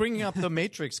 I was bringing up The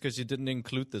Matrix because you didn't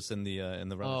include this in the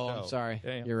run Oh, show. I'm sorry.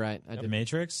 Yeah. You're right. The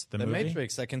Matrix? The movie?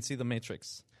 Matrix. I can see The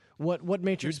Matrix. What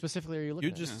Matrix specifically are you looking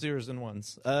You at? just zeros and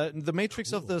ones. The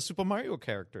Matrix of the Super Mario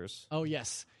characters. Oh,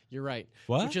 yes. You're right.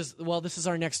 What? This is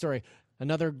our next story.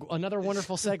 Another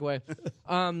wonderful segue.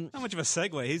 Not much of a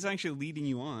segue. He's actually leading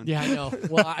you on. Yeah, I know.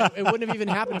 Well, it wouldn't have even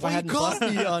happened if I hadn't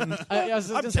busted me on. I was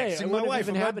going to say, texting it my wouldn't wife have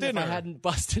even about happened if I dinner. hadn't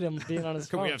busted him being on his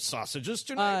phone. Can we have sausages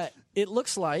tonight? It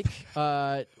looks like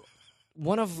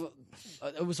one of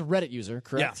it was a Reddit user,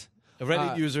 correct? A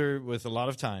Reddit user with a lot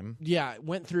of time. Yeah,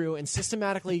 went through and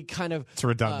systematically kind of It's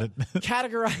redundant.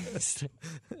 categorized.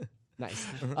 Nice.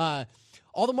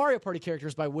 All the Mario Party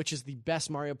characters by which is the best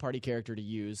Mario Party character to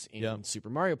use in Super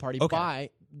Mario Party by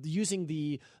using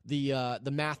the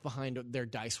math behind their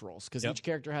dice rolls because each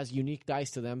character has unique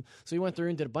dice to them. So he went through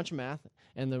and did a bunch of math,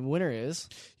 and the winner is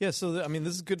So this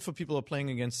is good for people who are playing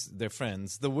against their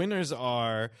friends. The winners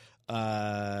are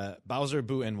Bowser,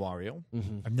 Boo, and Wario.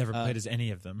 I've never played as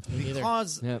any of them.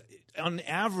 Because on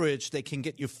average, they can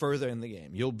get you further in the game.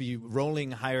 You'll be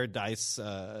rolling higher dice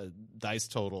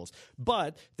totals,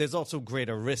 but there's also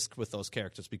greater risk with those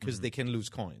characters because they can lose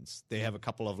coins. They have a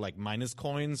couple of minus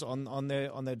coins on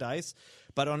their dice,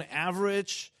 but on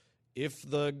average, if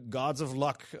the gods of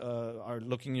luck are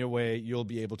looking your way, you'll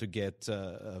be able to get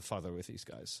farther with these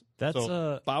guys. That's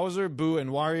Bowser, Boo, and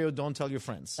Wario. Don't tell your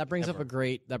friends. That brings up a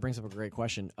great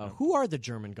question. Who are the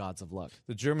German gods of luck?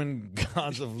 The German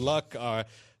gods of luck are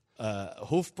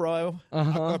Hofbräu,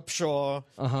 Ackabshaw,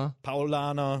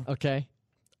 Paulaner, Okay.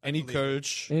 any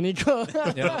Kölsch. Any go?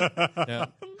 Yeah.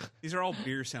 These are all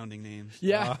beer-sounding names.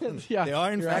 yeah. Yeah. They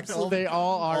are, in You're fact, absolutely- they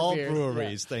all are all beers.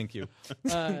 breweries. Thank you.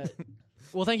 Yeah.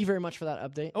 Well, thank you very much for that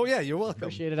update. Oh, yeah, you're welcome.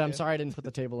 Appreciate it. I'm sorry I didn't put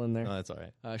the table in there. No, that's all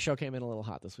right. Show came in a little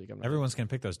hot this week. I'm not Everyone's going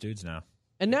to pick those dudes now.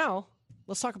 And now,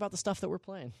 let's talk about the stuff that we're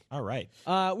playing. All right.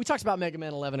 We talked about Mega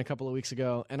Man 11 a couple of weeks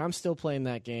ago, and I'm still playing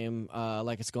that game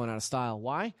like it's going out of style.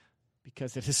 Why?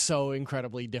 Because it is so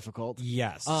incredibly difficult.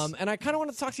 Yes. And I kind of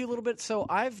want to talk to you a little bit. So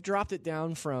I've dropped it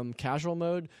down from casual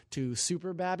mode to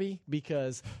super babby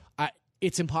because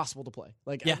it's impossible to play.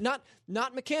 Like,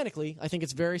 not mechanically. I think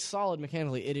it's very solid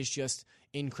mechanically. It is just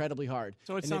incredibly hard.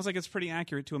 So it sounds like it's pretty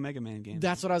accurate to a Mega Man game.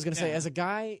 That's what I was going to say. As a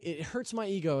guy, it hurts my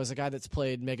ego as a guy that's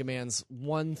played Mega Man's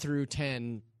 1 through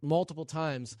 10 multiple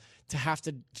times to have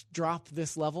to drop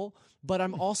this level. But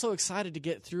I'm also excited to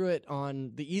get through it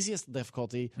on the easiest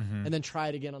difficulty and then try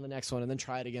it again on the next one and then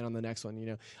try it again on the next one. You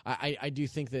know, I do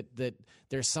think that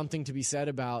there's something to be said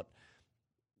about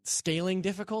scaling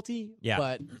difficulty. Yeah.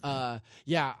 But I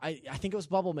think it was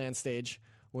Bubble Man stage.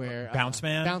 Where Bounce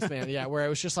Man? Bounce Man, yeah, where it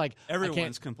was just like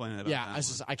Everyone's complaining about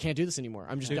that. I can't do this anymore.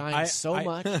 I'm just dying so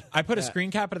much. I put a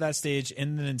screen cap of that stage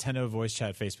in the Nintendo Voice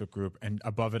Chat Facebook group, and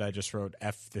above it I just wrote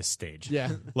F this stage.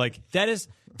 Yeah. Like, that is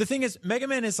the thing is Mega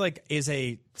Man is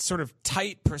a sort of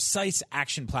tight, precise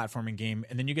action platforming game,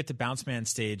 and then you get to Bounce Man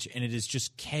stage and it is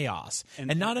just chaos.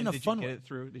 And not in a fun way.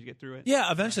 Did you get through it?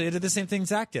 Yeah, eventually I did the same thing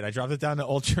Zach did. I dropped it down to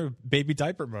ultra baby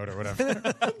diaper mode or whatever.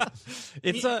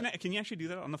 Can you actually do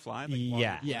that on the fly? Like,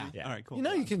 Yeah. All right, cool. You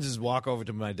know, you can just walk over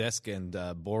to my desk and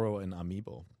borrow an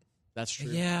amiibo. That's true.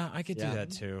 Yeah, I could do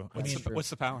that too. What's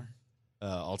the power?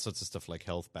 All sorts of stuff like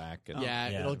health back. And, Yeah,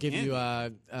 Yeah. it'll give you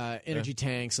energy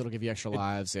tanks. It'll give you extra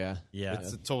lives. Yeah. Yeah.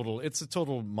 It's a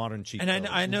total modern cheat. And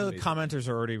code. I know It's the commenters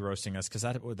are already roasting us because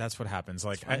that's what happens.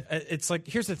 Like, it's like,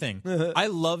 here's the thing. I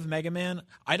love Mega Man.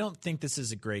 I don't think this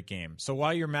is a great game. So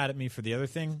while you're mad at me for the other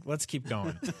thing, let's keep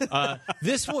going. I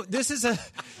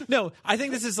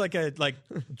think this is like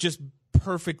just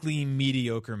perfectly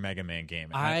mediocre Mega Man game.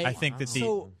 I think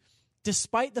that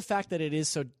despite the fact that it is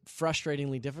so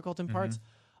frustratingly difficult in parts,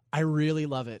 I really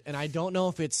love it. And I don't know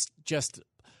if it's just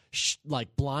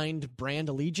like blind brand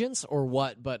allegiance or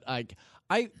what, but like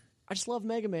I just love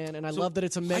Mega Man, and I love that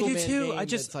it's a Mega Man game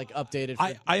that's like updated.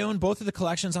 I own both of the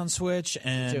collections on Switch,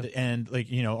 and like,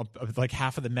 you know, like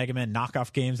half of the Mega Man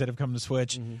knockoff games that have come to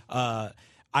Switch.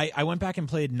 I went back and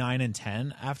played 9 and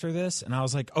 10 after this, and I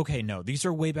was like, okay, no, these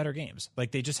are way better games.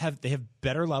 Like, they have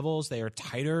better levels, they are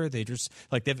tighter, they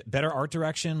have better art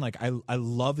direction. Like, I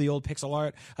love the old pixel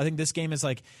art. I think this game is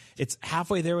like, it's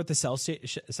halfway there with the cell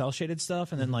shaded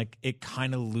stuff, and then like it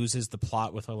kind of loses the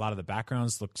plot with a lot of the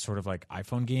backgrounds look sort of like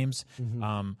iPhone games.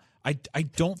 I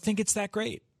don't think it's that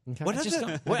great. Okay. What I are just the-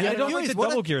 don't, what- I don't like the what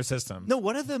double are- gear system. No,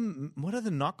 what are the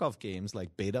knockoff games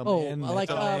like Beta Oh, Man? like,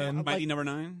 Meta Man? Mighty Number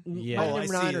 9? Yeah. Mighty Oh, I Number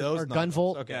see 9 those or knockoffs.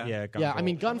 Gunvolt. Okay. Yeah, Yeah, I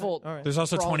mean Gunvolt. Gunvolt. There's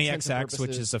also for all intents and 20XX, which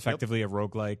is purposes. effectively a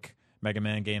roguelike Mega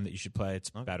Man game that you should play.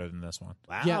 It's better than this one.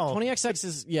 Wow. Yeah,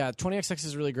 20XX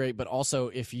is really great, but also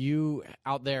if you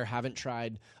out there haven't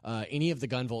tried any of the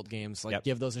Gunvolt games, like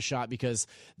give those a shot, because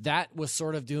that was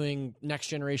sort of doing next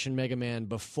generation Mega Man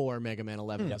before Mega Man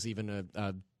 11 was even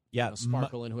a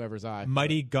sparkle in whoever's eye.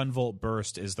 Mighty Gunvolt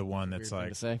Burst is the one that's Weird thing like,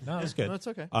 to say. no, it's good. No, it's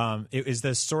okay. It is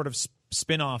this sort of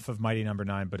spin-off of Mighty Number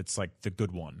 9, but it's like the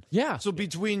good one. Yeah. So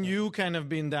between you kind of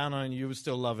being down on it and you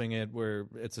still loving it, where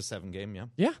it's a 7 game, yeah?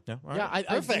 Yeah. Yeah, all Yeah.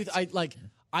 right.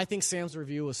 I think Sam's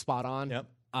review was spot on. Yep.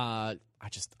 I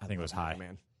think it was high.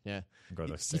 man. Yeah. Go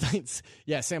to the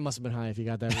Yeah, Sam must have been high if you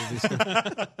got that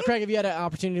review. Craig, have you had an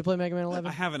opportunity to play Mega Man 11?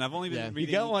 I haven't. I've only been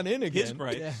reading got one in his again.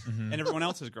 gripes and everyone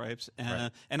else's gripes.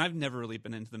 And I've never really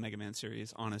been into the Mega Man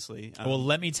series, honestly. Well,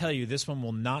 let me tell you, this one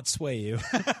will not sway you.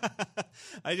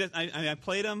 I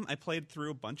played them. I played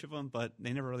through a bunch of them, but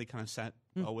they never really kind of sat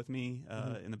well with me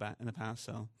in the past.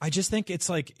 So I just think it's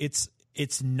like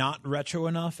it's not retro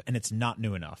enough and it's not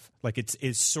new enough. Like it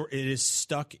is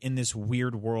stuck in this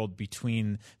weird world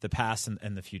between the past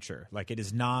and the future. Like, it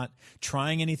is not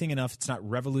trying anything enough. It's not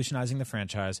revolutionizing the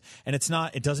franchise, and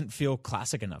it doesn't feel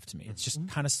classic enough to me. It's just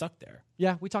kind of stuck there.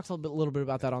 Yeah, we talked a little bit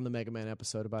about that on the Mega Man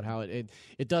episode, about how it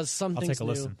does some I'll things take a new.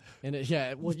 listen.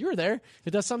 And well, you were there.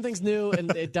 It does some things new, and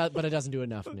but it doesn't do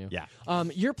enough new. Yeah.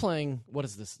 You're playing, what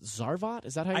is this, Zarvot?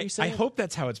 Is that how you say I it? hope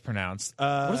that's how it's pronounced.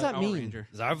 What does that Power mean? Ranger.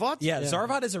 Zarvot? Yeah,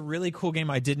 Zarvat is a really cool game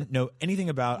I didn't know anything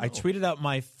about. I tweeted out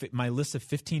my list of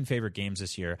 15 favorite games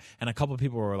this year, and a couple of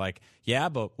people were like, yeah,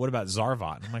 but what about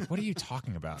Zarvat? And I'm like, what are you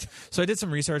talking about? So I did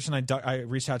some research, and I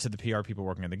reached out to the PR people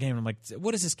working on the game, and I'm like,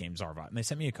 what is this game, Zarvat? And they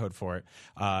sent me a code for it,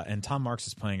 and Tom Marks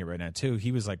is playing it right now, too.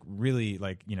 He was like really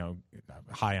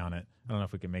high on it. I don't know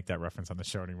if we can make that reference on the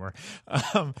show anymore.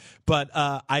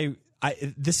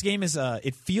 This game is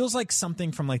it feels like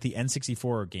something from like the N64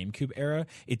 or GameCube era.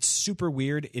 It's super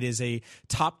weird. It is a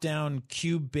top-down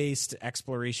cube-based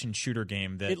exploration shooter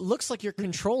game that It looks like you're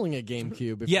controlling a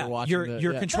GameCube if you're watching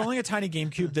you're controlling a tiny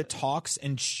GameCube that talks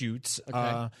and shoots.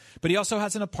 Okay. But he also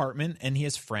has an apartment and he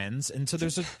has friends, and so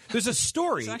there's a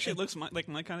story. It actually looks like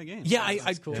my kind of game. Yeah,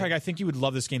 Craig, I think you would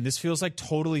love this game. This feels like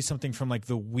totally something from like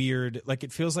the weird, like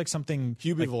it feels like something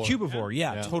Cubivore.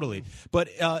 Yeah, totally. But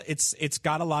it's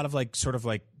got a lot of like sort of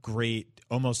like great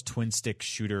almost twin stick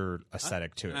shooter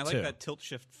aesthetic to it. And I like too. that tilt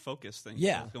shift focus thing.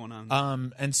 Yeah, that's going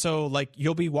on. And so like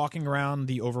you'll be walking around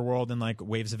the overworld, and like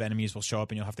waves of enemies will show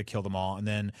up, and you'll have to kill them all, and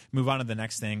then move on to the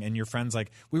next thing. And your friend's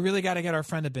like, we really got to get our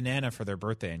friend a banana for their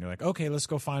birthday, and you're like, okay, let's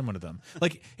go find one of them.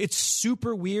 Like it's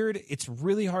super weird. It's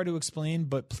really hard to explain,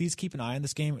 but please keep an eye on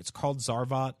this game. It's called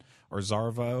Zarvat or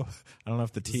Zarvo. I don't know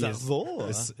if the T is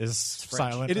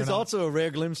silent. It is or not. also a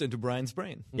rare glimpse into Brian's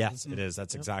brain. Yes, it is.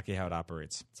 That's exactly how it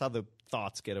operates. That's how the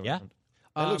thoughts get around. Yeah.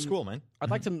 That looks cool, man. I'd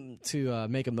like to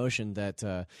make a motion that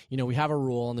we have a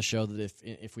rule on the show that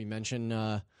if we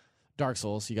mention Dark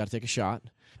Souls, you got to take a shot.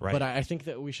 Right. But I think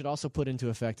that we should also put into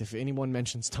effect if anyone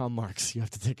mentions Tom Marks, you have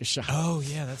to take a shot. Oh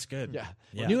yeah, that's good.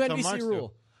 Yeah. New Tom NVC Marks rule.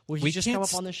 too. Well, We he's just can't come up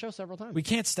s- on this show several times. We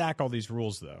can't stack all these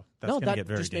rules though. That's gonna that get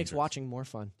very just makes dangerous. watching more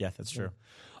fun. Yeah, that's true. If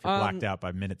you're blacked out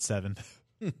by minute 7.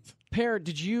 Pear,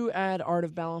 did you add Art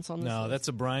of Balance on this? No, list? that's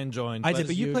a Brian joined. I did,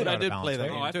 but you played I Art of did Balance, play that right?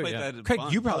 game Oh, I too, played yeah. that. Craig,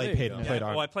 you Oh, probably there you go. played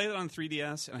Art Well, I played it on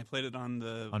 3DS and I played it on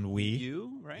the Wii.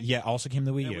 U, right? Yeah, also came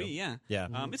the Wii U. Wii, yeah. Yeah.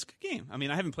 It's a good game. I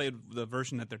mean, I haven't played the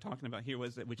version that they're talking about here,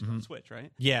 which is on Switch, right?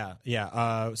 Yeah.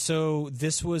 So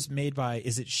this was made by,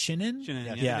 is it Shinin?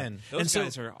 Shinin, Yeah. Shinin. Those And so-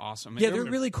 guys are awesome. Yeah, they're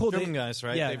really cool. German guys,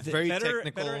 right? Yeah, They're very better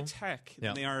technical. at tech Yeah.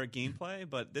 than they are at gameplay,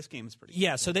 but this game is pretty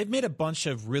Yeah, so they've made a bunch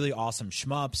of really awesome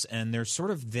shmups, and they're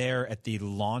sort of there at the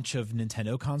launch of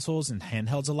Nintendo consoles and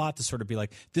handhelds a lot to sort of be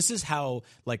like, this is how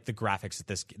like the graphics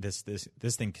that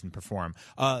this thing can perform.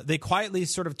 They quietly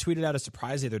sort of tweeted out a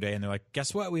surprise the other day, and they're like,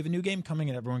 guess what? We have a new game coming,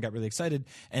 and everyone got really excited,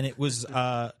 and it was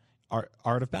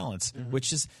Art of Balance,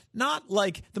 which is not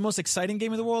like the most exciting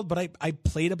game in the world, but I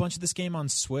played a bunch of this game on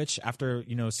Switch after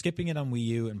skipping it on Wii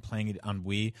U and playing it on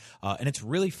Wii, and it's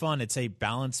really fun. It's a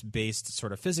balance-based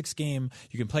sort of physics game.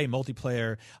 You can play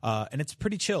multiplayer, and it's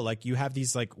pretty chill. Like you have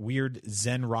these like weird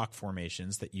Zen rock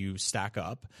formations that you stack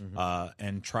up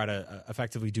and try to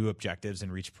effectively do objectives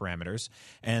and reach parameters,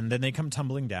 and then they come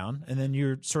tumbling down, and then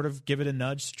you sort of give it a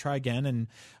nudge to try again and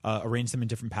arrange them in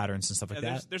different patterns and stuff like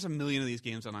that. There's a million of these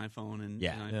games on iPhone and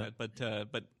Yeah. iPad,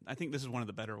 but I think this is one of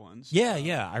the better ones.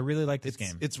 Yeah, I really like this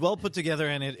game. It's well put together,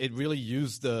 and it really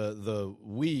used the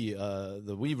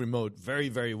Wii remote very,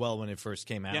 very well when it first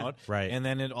came out. Right. And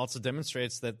then it also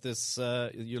demonstrates that this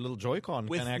your little Joy-Con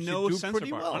With can actually no do sensor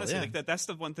pretty bar. well. Honestly, yeah. like that's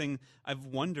the one thing I've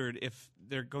wondered if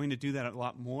they're going to do that a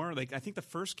lot more. Like I think the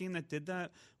first game that did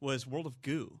that was World of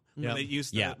Goo. Where they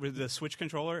used the Switch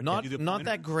controller. to Not do the not pointer.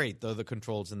 that great though, the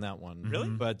controls in that one. Really?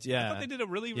 But yeah, I thought they did a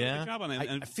really good job on it.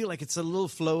 I feel like it's a little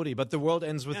floaty, but The World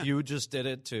Ends With You just did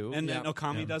it too. And then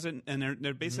Okami does it, and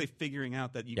they're basically figuring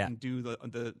out that you can do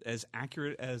the as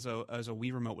accurate as a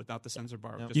Wii remote without the sensor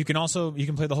bar. Just- You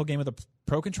can play the whole game with a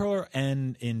Pro controller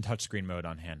and in touchsgreat mode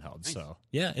on handheld. So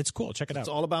yeah, it's cool. Check it out. It's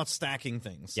all about stacking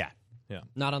things. Yeah.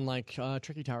 Not unlike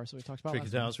Tricky Towers that we talked about Tricky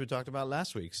last week. Towers we talked about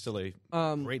last week. Still a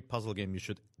great puzzle game you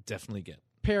should definitely get.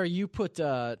 Pear, you put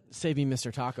Saving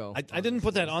Mr. Taco. I didn't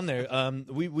put that on there.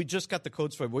 We just got the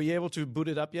codes for it. Were you able to boot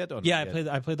it up yet? Or Yeah, not yet?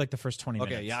 I played like the first 20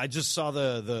 minutes. Okay, yeah, I just saw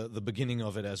the beginning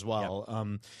of it as well.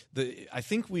 I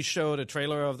think we showed a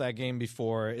trailer of that game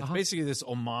before. It's basically this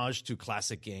homage to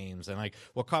classic games, and like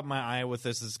what caught my eye with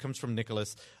this comes from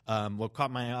Nicholas. What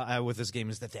caught my eye with this game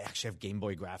is that they actually have Game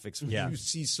Boy graphics, which you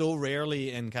see so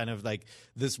rarely in kind of like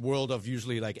this world of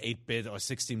usually like 8-bit or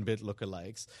 16-bit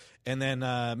lookalikes. And then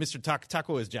Mr.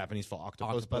 Taco is Japanese for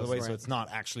octopus, by the way, so it's not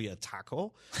actually a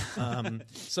taco.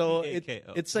 So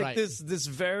it's like Right. this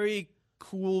very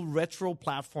cool retro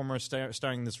platformer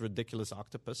starring this ridiculous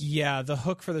octopus. Yeah, the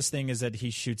hook for this thing is that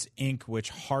he shoots ink, which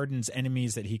hardens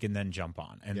enemies that he can then jump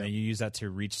on, and then you use that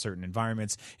to reach certain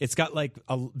environments. It's got like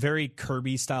a very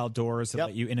Kirby-style doors that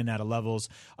let you in and out of levels.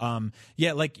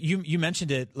 Like you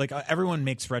mentioned it. Like everyone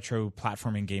makes retro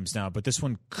platforming games now, but this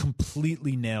one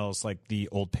completely nails like the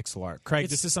old pixel art. Craig,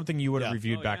 this is something you would have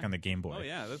reviewed back on the Game Boy. Oh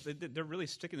yeah, they're really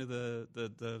sticking to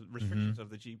the restrictions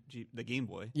of the Game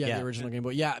Boy. Yeah, the original Game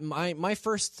Boy. Yeah, my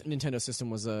first Nintendo system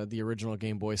was the original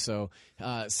Game Boy, so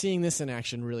seeing this in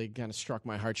action really kind of struck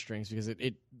my heartstrings because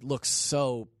it looks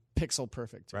so pixel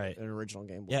perfect, right? An original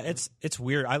Game Boy. Yeah, it's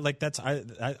weird. I love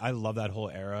that whole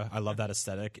era. I love that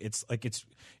aesthetic. It's like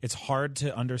it's hard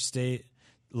to understate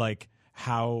like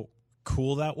how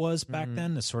cool that was back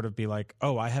then, to sort of be like,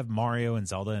 oh, I have Mario and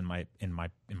Zelda in my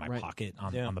pocket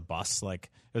on the bus.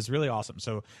 Like, it was really awesome.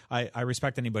 So I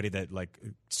respect anybody that like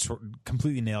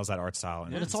completely nails that art style.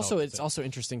 And it's also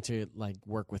interesting to like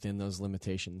work within those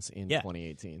limitations in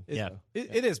 2018.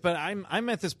 It is. But I'm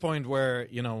at this point where,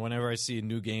 you know, whenever I see a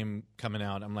new game coming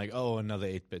out, I'm like, oh, another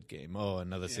 8-bit game. Oh,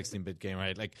 another 16-bit game.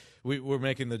 Right? Like we're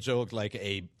making the joke like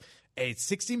a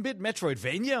 16-bit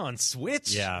Metroidvania on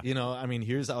Switch. Yeah, you know, I mean,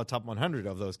 here's our top 100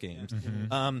 of those games.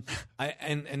 I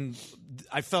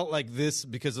felt like this,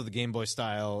 because of the Game Boy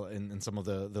style and some of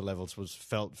the levels,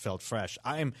 felt fresh.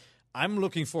 I'm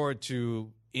looking forward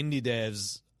to indie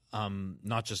devs.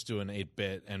 Not just doing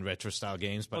 8-bit and retro style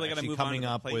games, but actually coming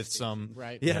up with some.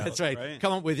 Right. Yeah, that's right.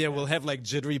 Come up with we'll have like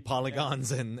jittery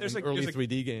polygons and early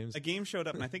 3D games. A game showed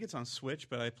up, and I think it's on Switch,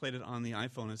 but I played it on the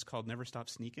iPhone. It's called Never Stop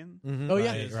Sneaking. Oh yeah,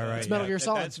 right. It's Metal Gear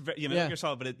Solid. Metal Gear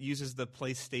Solid, but it uses the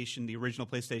PlayStation, the original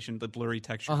PlayStation, the blurry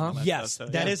texture. And all that yes, stuff,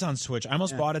 so, that is on Switch. I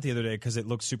almost bought it the other day because it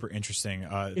looks super interesting.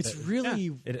 It's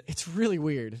really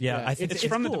weird. Yeah, I think it's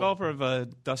from the developer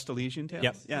of Dust Elysian Tales.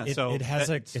 Yep. Yeah, it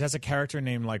has a character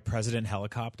named like President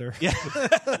Helicopter. Yeah,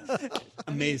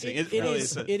 amazing.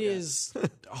 It is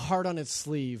hard on its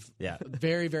sleeve. Yeah,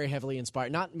 very very heavily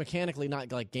inspired. Not mechanically,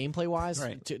 not like gameplay wise.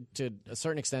 Right. To a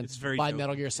certain extent, it's very by jokey.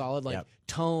 Metal Gear Solid, like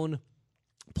tone,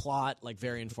 plot, like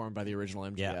very informed by the original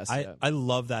MGS. Yeah, I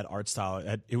love that art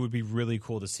style. It would be really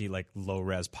cool to see like low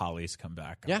res polys come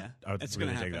back. Yeah, I would it's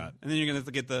really gonna dig happen. that. And then you're going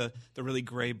to get the really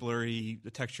gray, blurry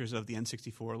textures of the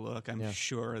N64 look. I'm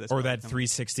sure that's or that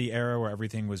 360 era where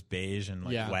everything was beige and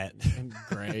like wet and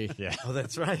gray. Yeah. Oh,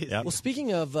 that's right. Yep. Well,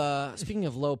 speaking of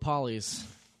low polys,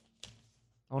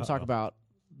 I want to talk about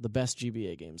the best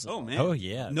GBA games. Oh man! Oh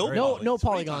yeah. No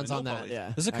polygons on that. polys.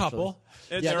 Yeah, There's a couple.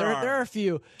 There are a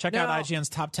few. Check out IGN's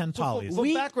top 10 polys.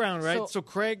 Well, background, right? So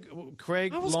Craig I was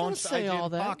gonna launched say all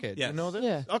IGN that. Pocket. Yes. You know this?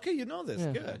 Yeah. Okay, you know this.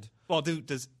 Yeah. Good. Well, do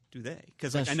they?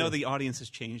 Because That's I know true. the audience has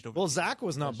changed over. Well, Zach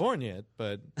was not born yet,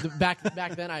 but Back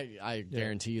then, I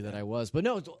guarantee you that I was. But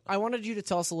no, I wanted you to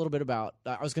tell us a little bit about.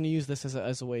 I was going to use this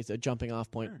as a way, a jumping off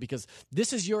point, because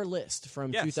this is your list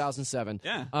from 2007.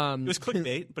 Yeah, it was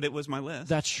clickbait, but it was my list.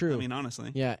 That's true. I mean,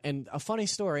 honestly. Yeah, and a funny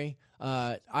story.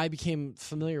 I became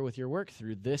familiar with your work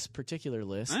through this particular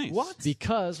list. Nice. What?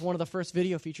 Because one of the first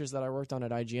video features that I worked on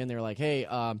at IGN, they were like, "Hey,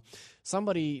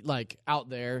 somebody like out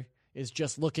there is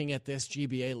just looking at this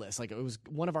GBA list. Like, it was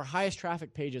one of our highest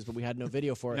traffic pages, but we had no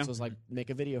video for it. So it was like, make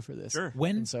a video for this." Sure.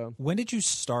 When did you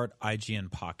start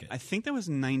IGN Pocket? I think that was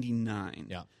 99.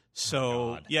 yeah.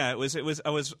 So it was. I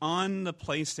was on the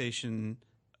PlayStation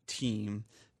team,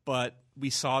 but we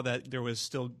saw that there was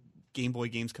still Game Boy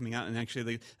games coming out, and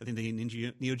actually, I think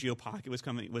the Neo Geo Pocket was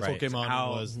coming. Was Pokemon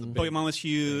out. was the big- Pokemon was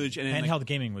huge, and then, Handheld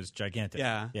gaming was gigantic.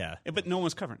 yeah, but no one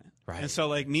was covering it. Right. And so,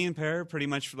 like, me and Per, pretty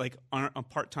much like on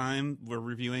part time, were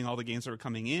reviewing all the games that were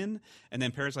coming in, and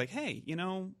then Per's like, "Hey, you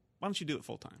know, why don't you do it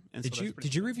full time?" And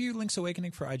Did you review Link's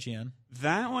Awakening for IGN?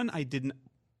 That one I didn't.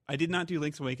 I did not do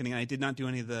Link's Awakening. I did not do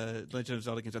any of the Legend of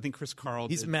Zelda games. I think Chris Carl.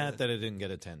 He's did mad that it didn't get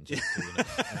a 10. Just so you know.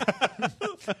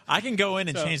 I can go in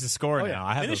and change the score now.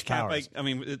 I have Minish those Cap. powers. I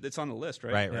mean, it's on the list,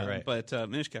 right? Right. But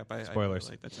Minish Cap, I Spoilers.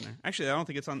 really like that's in there. Actually, I don't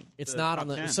think it's on. It's the not top on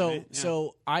the 10, so right? Yeah.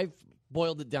 so I've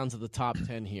boiled it down to the top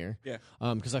 10 here. Yeah.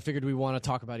 Because I figured we want to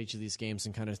talk about each of these games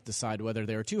and kind of decide whether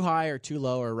they were too high or too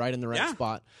low or right in the right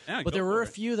spot. Yeah, but go there were for a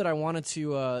it. few that I wanted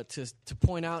to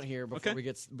point out here before Okay. we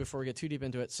get too deep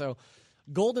into it. So,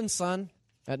 Golden Sun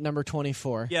at number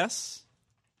 24. Yes.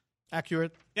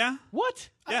 Accurate. Yeah. What?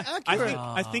 Yeah,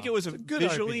 I think it was a good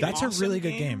visually RPG. That's a awesome really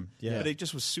good game. Yeah, Yeah. but it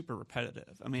just was super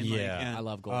repetitive. I mean, Yeah. I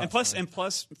love Golden And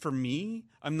plus, for me,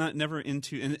 I'm never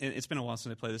into. And it's been a while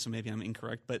since I played this, so maybe I'm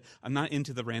incorrect. But I'm not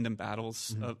into the random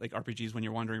battles of like RPGs when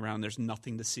you're wandering around. There's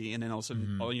nothing to see, and then all of a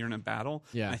sudden, you're in a battle.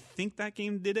 Yeah. And I think that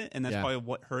game did it, and that's probably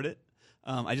what hurt it.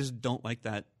 I just don't like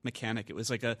that mechanic. It was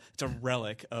like it's a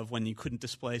relic of when you couldn't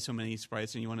display so many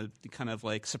sprites and you wanted to kind of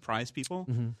like surprise people.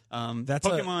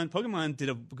 Pokemon did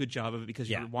a good job of it because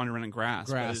you were wandering around in grass.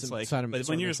 But it's like, but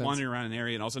when you're just wandering around an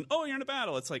area and all of a sudden, you're in a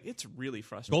battle, it's like it's really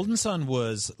frustrating. Golden Sun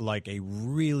was like a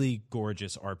really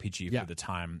gorgeous RPG for the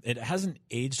time. It hasn't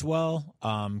aged well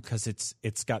because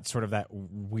it's got sort of that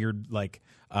weird like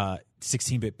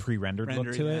 16-bit pre-rendered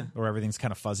look to it, where everything's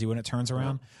kind of fuzzy when it turns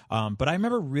around. But I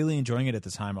remember really enjoying it at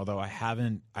the time, although I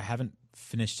haven't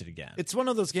finished it again. It's one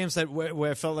of those games that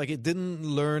where I felt like it didn't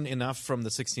learn enough from the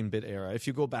 16-bit era. If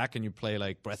you go back and you play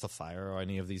like Breath of Fire or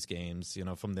any of these games,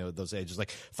 from those ages,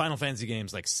 like Final Fantasy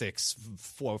games like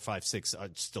 4, 5, 6 are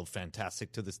still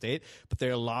fantastic to this date, but there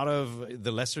are a lot of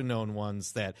the lesser-known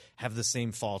ones that have the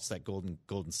same faults that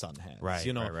Golden Sun has.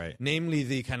 Right. Namely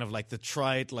the kind of like the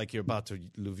trite, like you're about to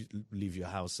leave your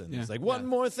house and it's like one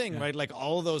more thing, right? Like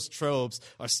all those tropes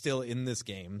are still in this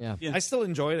game. Yeah. I still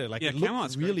enjoyed it. Like it looked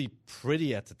Camelot's really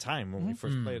pretty at the time when we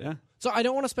first played it. So I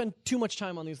don't want to spend too much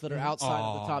time on these that are outside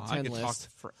of the top 10 I could list.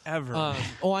 talk forever.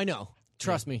 I know.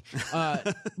 Trust me.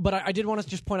 But I did want to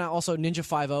just point out also Ninja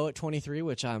 5.0 at 23,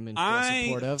 which I'm in full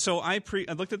support of. So I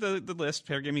looked at the list.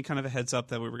 Per gave me kind of a heads up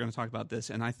that we were going to talk about this,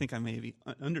 and I think I maybe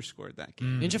underscored that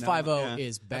game. Ninja 5.0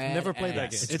 is bad. I've never played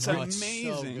that game. It's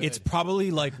amazing. So good. It's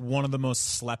probably like one of the most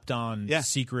slept on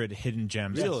secret hidden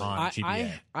gems on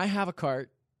GBA. I have a cart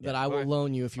that I will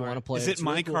loan you if you want to play. Is It's it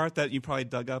my really cool. cart that you probably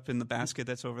dug up in the basket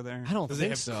that's over there? I don't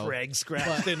think so. Craig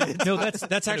scratched in it. No,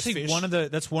 that's actually one of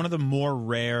the more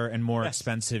rare and more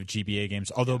expensive GBA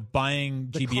games. Although buying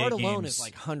The GBA card games alone is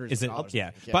like hundreds of dollars. Yeah,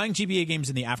 buying GBA games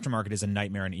in the aftermarket is a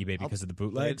nightmare on eBay because of the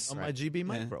bootlegs. On my GB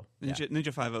Micro. Ninja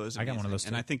 5.0 is amazing. I got one of those too.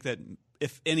 And I think that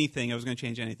if anything, I was going to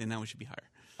change anything, that one should be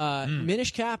higher.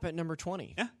 Minish Cap at number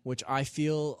 20, which I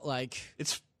feel like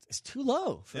It's too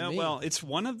low for me. well, it's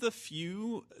one of the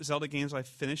few Zelda games I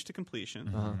finished to completion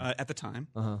at the time,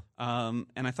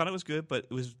 and I thought it was good, but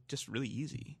it was just really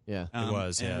easy. Yeah, It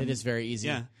was. it is very easy.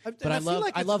 Yeah. But I feel love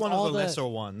like I it's love one all of the the lesser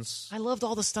ones. I loved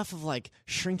all the stuff of like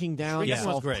shrinking down, Yeah. to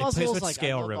solve Great. It puzzles. plays with like,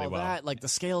 scale I loved really all well. that. Like the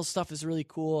scale stuff is really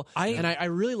cool. I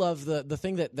really love the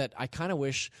thing that I kind of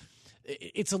wish.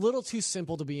 It's a little too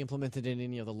simple to be implemented in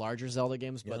any of the larger Zelda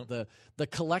games, but the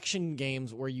collection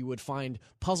games where you would find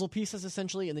puzzle pieces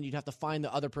essentially, and then you'd have to find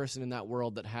the other person in that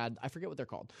world that had, I forget what they're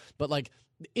called, but like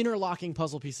interlocking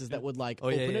puzzle pieces that would like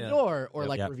open a door or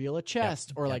reveal a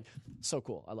chest or like so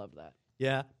cool. I love that.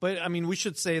 Yeah, but I mean, we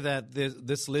should say that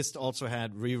this list also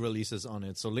had re-releases on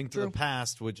it. So Link to the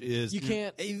Past, which is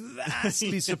a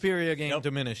vastly superior game to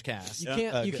Minish Cap.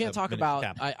 You can't talk Minish about.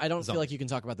 Cap. I don't Zelda. feel like you can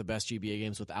talk about the best GBA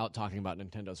games without talking about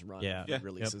Nintendo's run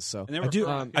releases. So And they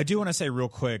were I do want to say real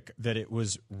quick that it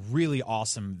was really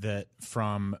awesome that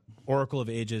from Oracle of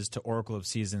Ages to Oracle of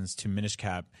Seasons to Minish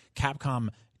Cap, Capcom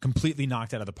completely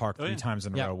knocked out of the park 3 times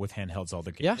in a row with handheld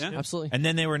Zelda games. yeah, absolutely. And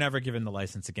then they were never given the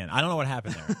license again. I don't know what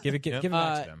happened there. Give it back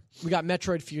to them. We got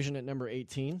Metroid Fusion at number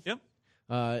 18. Yep.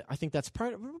 I think that's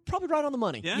probably right on the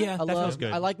money. Yeah, that feels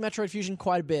good. I like Metroid Fusion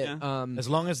quite a bit. Yeah. As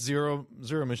long as Zero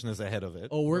Mission is ahead of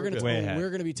it. We're Way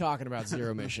ahead. gonna be talking about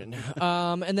Zero Mission,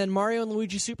 and then Mario and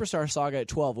Luigi Superstar Saga at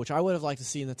 12, which I would have liked to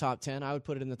see in the top 10. I would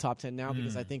put it in the top 10 now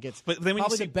because I think it's But then when you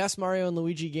probably see- the best Mario and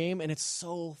Luigi game, and it's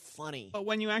so funny. But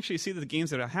when you actually see the games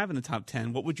that I have in the top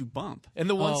 10, what would you bump? And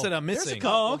the ones that are there's a missing.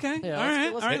 couple. Oh, okay. Yeah, all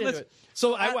right. let's all right. get into it.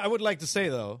 So I would like to say,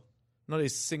 though, not a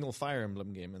single Fire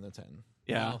Emblem game in the 10.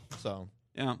 Yeah. So,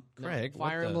 Yeah. Craig. what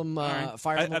Fire the- Emblem. All right.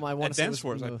 Fire Emblem. I want to say Advance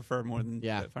was Wars I prefer more than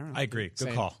Yeah. Fire Emblem. I agree. Good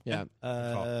Same. call. Yeah.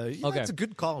 Okay. Okay. It's a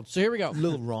good call. So here we go. A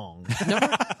little wrong.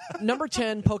 Number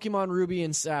 10, Pokemon Ruby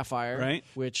and Sapphire. Right.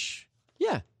 Which,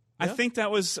 yeah. I think that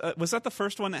was that the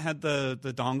first one that had the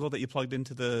dongle that you plugged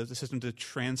into the system to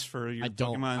transfer your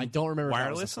Pokemon I don't remember if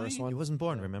that was the wirelessly? first one. He wasn't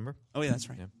born, remember? Oh yeah, that's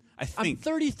right. I I'm think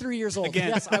 33 years old. again.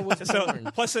 Yes, I was so born.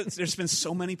 plus there's been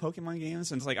so many Pokemon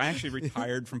games, and it's like I actually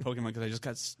retired from Pokemon because I just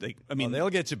got like I mean they'll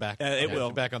get you back. it They'll get will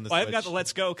you back on the Well, I've Switch. got the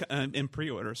Let's Go in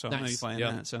pre-order, so I'm going to be Nice. playing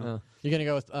Yeah. that. So You're gonna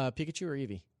go with Pikachu or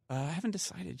Eevee? I haven't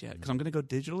decided yet because I'm going to go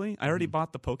digitally. I already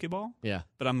bought the Pokeball, Yeah.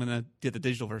 but I'm going to get the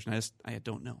digital version. I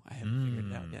don't know. I haven't figured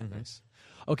it out yet.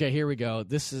 Okay, here we go.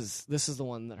 This is the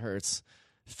one that hurts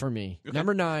for me.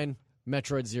 Number 9,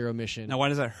 Metroid Zero Mission. Now, why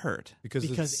does that hurt? because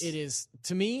it's it is,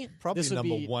 to me, probably this would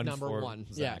number be one number for 1.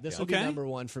 Zach, Yeah, this yeah. would be Okay. number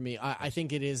 1 for me. I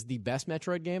think it is the best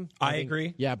Metroid game. I think-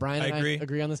 agree. Yeah, Brian and I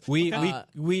agree on this.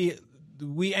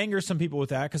 We anger some people with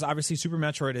that because obviously Super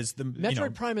Metroid is the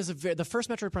Metroid Prime is the first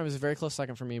Metroid Prime is a very close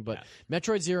second for me, but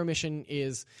Metroid Zero Mission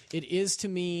is to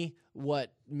me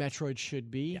what Metroid should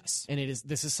be. Yes. And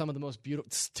this is some of the most beautiful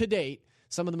to date.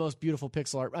 some of the most beautiful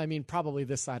pixel art. I mean, probably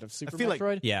this side of Super feel like-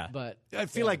 Metroid. Yeah. But I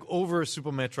feel like over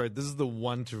Super Metroid, this is the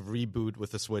one to reboot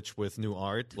with the Switch with new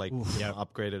art, like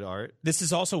upgraded art. This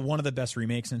is also one of the best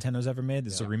remakes Nintendo's ever made.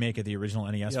 This is a remake of the original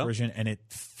NES version, and it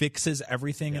fixes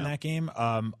everything in that game.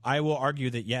 I will argue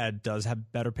that, it does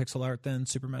have better pixel art than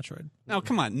Super Metroid. Now,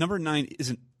 come on, number 9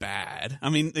 isn't bad. I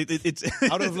mean, it's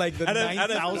Out of like the out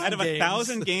of 9,000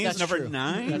 1,000 games, That's number true.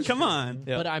 9. Come on.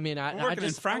 But I mean, I working in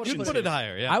just fractions. You put it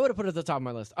higher, yeah. I would have put it at the top of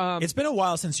my list. It's been a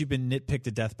while since you've been nitpicked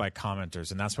to death by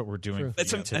commenters, and that's what we're doing for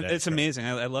you today. It's amazing.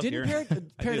 I love Didn't hearing.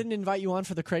 Pear didn't invite you on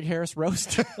for the Craig Harris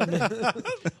roast?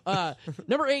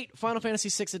 Number 8, Final Fantasy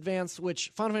VI Advance,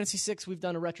 which Final Fantasy VI, we've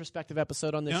done a retrospective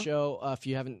episode on this show. If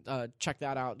you haven't checked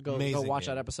that out, go watch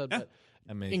that episode. Yeah. But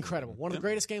Amazing. incredible. One of the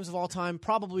greatest games of all time.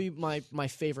 Probably my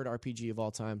favorite RPG of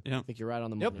all time. Yeah. I think you're right on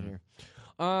the money here.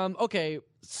 Okay,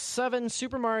 7,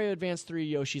 Super Mario Advance 3,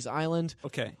 Yoshi's Island.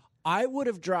 Okay. I would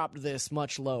have dropped this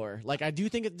much lower. Like, I do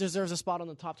think it deserves a spot on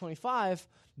the top 25,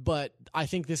 but I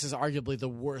think this is arguably the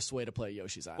worst way to play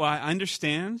Yoshi's Island. Well, I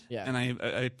understand, Yeah. and I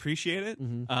appreciate it.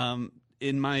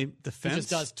 In my It defense, just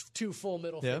does two full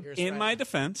middle fingers. in right? my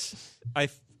defense,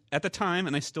 at the time,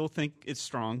 and I still think it's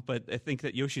strong, but I think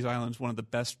that Yoshi's Island is one of the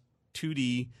best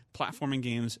 2D platforming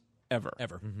games ever.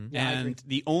 Yeah, I agree. And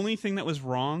the only thing that was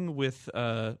wrong with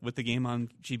the game on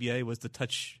GBA was the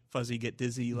touch fuzzy get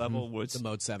dizzy level was The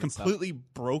Mode 7 stuff. completely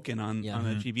broken on the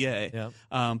GBA.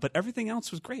 Yeah. But everything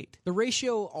else was great. The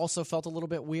ratio also felt a little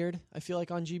bit weird, I feel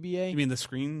like, on GBA. I mean, the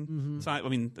screen size. I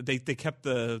mean, they kept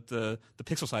the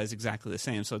pixel size exactly the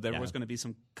same, so there was going to be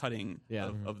some cutting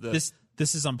of the.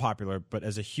 This is unpopular, but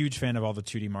as a huge fan of all the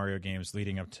 2D Mario games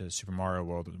leading up to Super Mario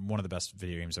World, one of the best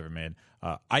video games ever made,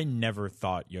 I never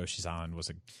thought Yoshi's Island was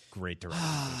a great direction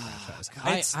for the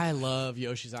franchise. I love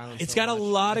Yoshi's Island. It's so got a much.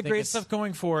 lot I of think great it's- stuff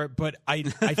going for it, but I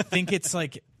think it's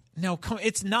like, no,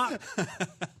 it's not.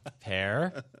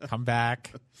 Pear, come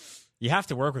back. You have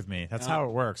to work with me. That's how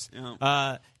it works.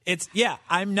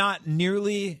 I'm not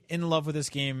nearly in love with this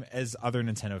game as other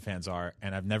Nintendo fans are,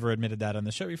 and I've never admitted that on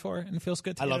the show before, and it feels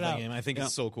good to I get love it that out. game. I think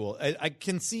it's so cool. I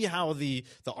can see how the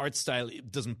art style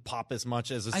doesn't pop as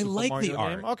much as a I Super like Mario the game.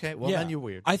 art. Okay, well Yeah. then you're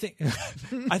weird. I think,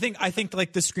 I think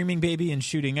like the screaming baby and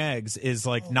shooting eggs is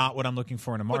like not what I'm looking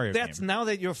for in a Mario But that's game. now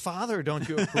that you're father, don't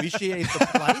you appreciate the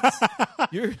plights?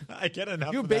 I get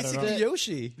enough. You're basically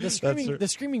Yoshi. The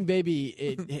screaming baby,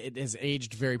 it has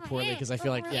aged very poorly because I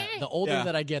feel like the older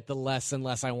that I get, the less and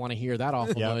less I want to hear that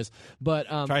awful noise. But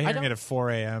Try I hearing don't- it at 4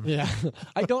 a.m. Yeah,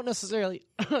 I don't necessarily.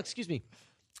 Excuse me.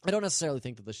 I don't necessarily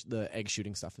think that the egg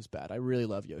shooting stuff is bad. I really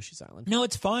love Yoshi's Island. No,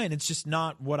 it's fine. It's just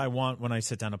not what I want when I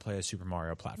sit down to play a Super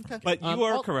Mario platform. But you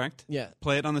are correct. Yeah.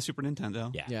 Play it on the Super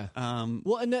Nintendo. Yeah. Yeah.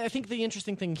 Well, and I think the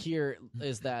interesting thing here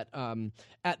is that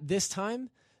at this time,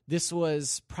 this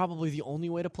was probably the only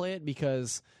way to play it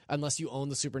because unless you own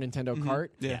the Super Nintendo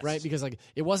cart, Yes. right? Because like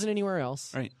it wasn't anywhere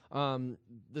else. Right.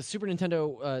 The Super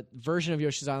Nintendo version of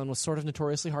Yoshi's Island was sort of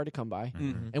notoriously hard to come by,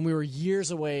 and we were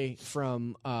years away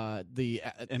from the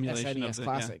Emulation SNES of the-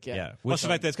 Classic. Yeah. Plus the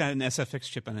fact that it's got an SFX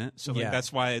chip in it, so like, Yeah.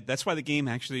 that's why the game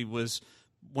actually was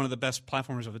one of the best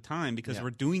platformers of the time because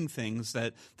we're doing things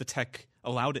that the tech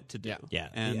allowed it to do. Yeah,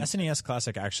 and the SNES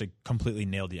Classic actually completely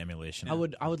nailed the emulation. I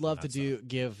would love to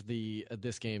give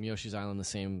this game Yoshi's Island the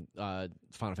same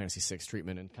Final Fantasy VI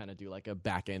treatment and kind of do like a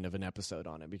back end of an episode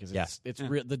on it because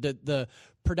the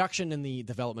production and the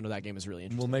development of that game is really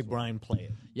interesting. We'll make Brian play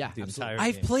it. Yeah, the absolutely. entire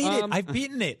I've game. played it. I've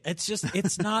beaten it.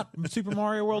 It's not Super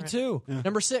Mario World 2.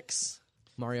 Number 6,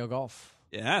 Mario Golf.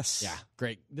 yes, Yeah,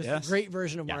 great. This is Yes. a great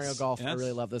version of Mario Golf. I Yes.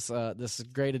 really love this. This is a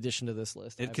great addition to this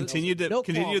list. I It have continued to no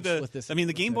continue qualms with this. I mean,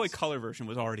 the with Game Boy this. Color version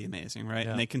was already amazing, right?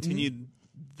 And they continued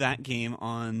that game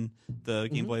on the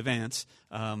Game Boy Advance.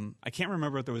 I can't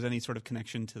remember if there was any sort of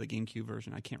connection to the GameCube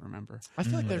version. I can't remember. I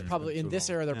feel like there's probably in this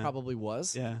era there probably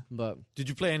was. Yeah. but Did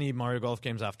you play any Mario Golf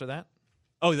games after that?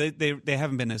 Oh, they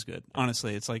haven't been as good.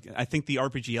 Honestly, it's like I think the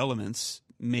RPG elements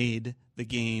made the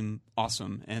game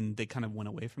awesome, and they kind of went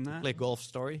away from that. Play Golf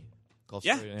Story? Golf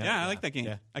Yeah, Story, I like that game.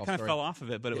 Yeah. I kind of fell off of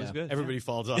it, but it was Yeah. good. Everybody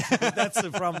falls off. That's the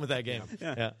problem with that game.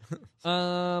 Yeah.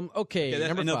 okay, Yeah,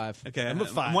 number no, 5. Okay, Number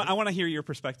 5. I want to hear your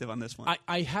perspective on this one.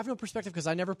 I have no perspective because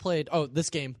I never played. this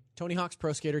game, Tony Hawk's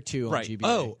Pro Skater 2 on Right.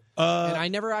 GBA. And I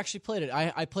never actually played it.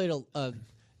 I played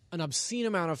an obscene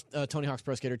amount of Tony Hawk's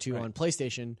Pro Skater 2 on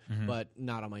PlayStation, but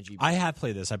not on my GBA. I have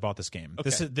played this. I bought this game.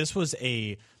 Okay. This was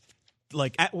a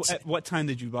like At what time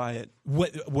did you buy it?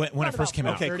 when it first came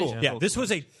out. Okay, cool. Yeah, this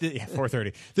was a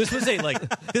 4:30.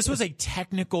 This was a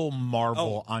technical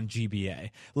marvel on GBA.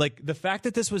 Like the fact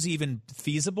that this was even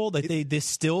feasible, that they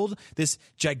distilled this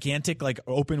gigantic like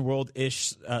open world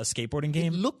ish skateboarding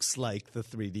game. It looks like the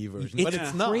 3D version, It's but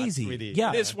it's not crazy. 3D.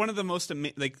 Yeah, It's one of the most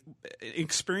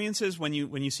experiences when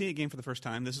you see a game for the first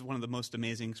time. This is one of the most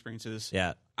amazing experiences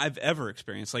I've ever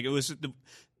experienced. Like it was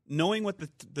knowing what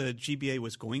the GBA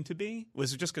was going to be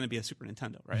was just going to be a Super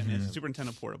Nintendo, right? I mean, it's a Super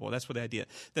Nintendo portable. That's what the idea.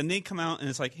 Then they come out and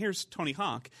it's like, here's Tony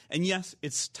Hawk, and yes,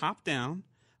 it's top down,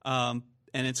 and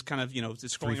it's kind of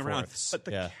it's scrolling around, but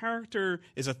the character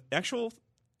is an actual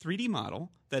 3D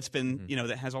model that's been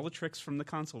that has all the tricks from the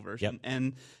console version,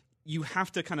 and you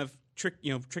have to kind of trick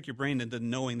your brain into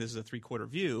knowing this is a 3/4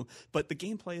 view, but the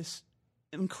gameplay is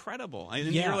incredible.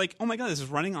 You're like, oh my god, this is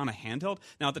running on a handheld.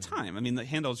 Now at the time, I mean, the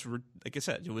handhelds were, like I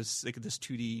said, it was like this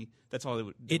 2D. That's all they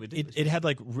would do. It had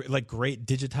like great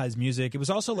digitized music. It was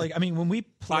also like, I mean, when we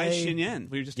play By Shin-Yen,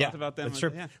 we just talked about them. That's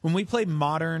true. When we play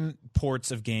modern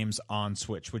ports of games on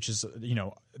Switch, which is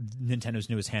Nintendo's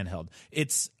newest handheld,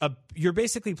 you're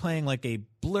basically playing like a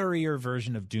blurrier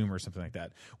version of Doom or something like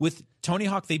that. With Tony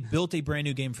Hawk, they built a brand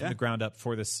new game from the ground up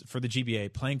for the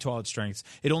GBA, playing to all its strengths.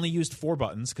 It only used 4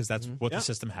 buttons because that's what the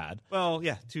system had. Well,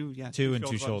 two and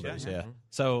 2 shoulders. Yeah.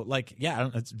 So like,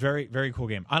 it's very, very cool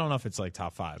game. I don't know if it's like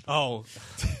top 5. Oh,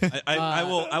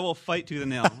 I will fight tooth and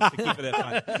nail to keep it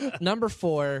at 5. Number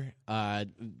 4,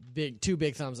 two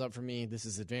big thumbs up for me. This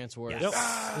is Advance Wars.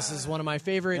 Yes. This is one of my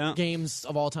favorite games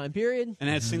of all time. Period. And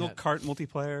it had single cart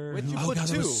multiplayer. Where'd you Oh put god,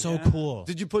 2? that was so cool.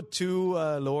 Did you put 2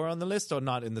 lower on the list or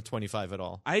not in the 25 at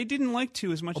all? I didn't like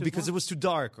 2 as much as Because it was too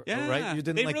dark, right? You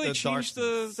didn't they like really the dark. changed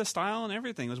the style and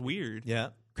everything. It was weird. Yeah.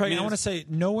 Craig, I want to say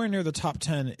nowhere near the top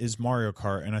 10 is Mario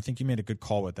Kart, and I think you made a good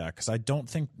call with that because I don't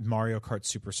think Mario Kart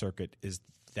Super Circuit is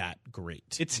that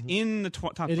great. It's in the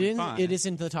top 25. It is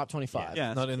in the top 25.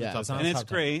 Yeah, Not in the top 10. and it's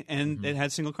great, and it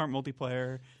had single cart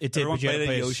multiplayer. It did, Everyone but you had to played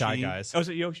play a as Shy Yoshi. Guys. Oh, was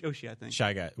it Yoshi? I think.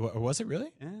 Shy Guy. Was it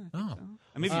really? Yeah. Oh.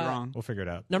 I may be wrong. We'll figure it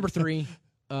out. Number 3,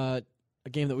 a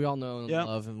game that we all know and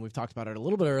love, and we've talked about it a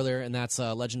little bit earlier, and that's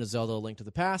Legend of Zelda: A Link to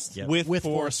the Past With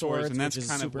 4 swords, and that's which is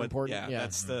kind of super what, important. Yeah,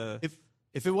 that's the.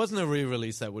 If it wasn't a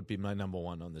re-release, that would be my number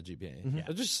 1 on the GBA.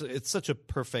 It's such a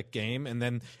perfect game, and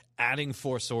then adding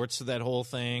 4 swords to that whole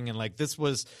thing, and like this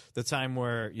was the time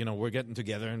where we're getting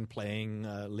together and playing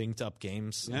linked up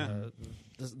games.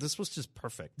 This was just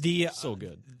perfect. So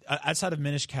good. Outside of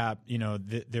Minish Cap,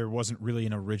 there wasn't really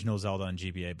an original Zelda on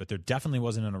GBA, but there definitely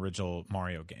wasn't an original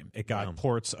Mario game. It got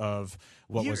ports of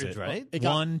what was it? Right? It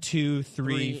got 1, 2,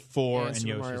 3, 4, and Super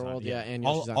Yoshi's Mario World, Island. and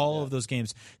Yoshi's Island, all of those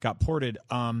games got ported.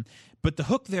 But the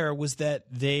hook there was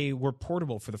that they were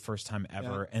portable for the first time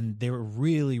ever, and they were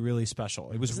really, really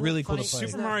special. It was really cool to play.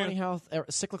 Super Mario. Funny how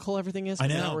cyclical everything is. I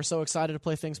know. Now we're so excited to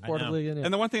play things portably.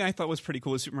 And the one thing I thought was pretty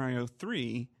cool was Super Mario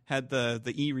 3 had the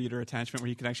e-reader attachment where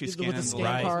you could actually scan with the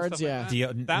scan cards. That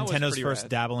Nintendo's was first rad.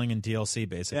 dabbling in DLC,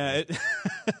 basically.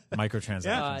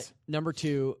 Microtransactions. Number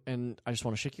 2, and I just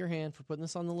want to shake your hand for putting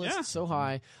this on the list. Yeah. It's so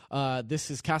high. This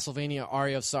is Castlevania: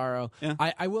 Aria of Sorrow. Yeah.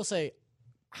 I will say,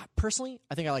 personally,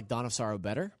 I think I like Dawn of Sorrow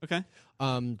better. Okay.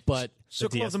 But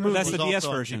Circle of the Moon That's was the DS also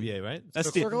on version. GBA, right?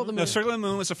 That's Circle of the Moon. No, Circle of the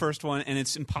Moon was the first one, and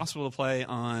it's impossible to play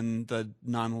on the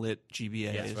non-lit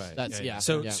GBA. That's right. that's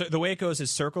So the way it goes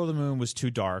is Circle of the Moon was too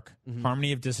dark,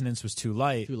 Harmony of Dissonance was too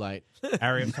light, too light.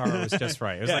 Aria of Sorrow was just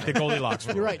right. It was like the Goldilocks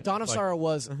rule. You're right. Dawn of Sorrow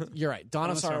was. You're right. Dawn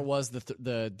of Sorrow was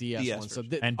the DS one. So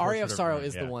And Aria of Portrait of Sorrow Ruin,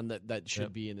 is yeah. the one that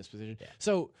should be in this position. Yeah.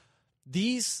 So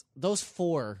those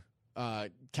 4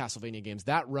 Castlevania games,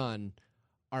 that run,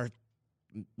 are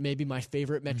maybe my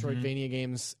favorite Metroidvania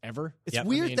games ever. It's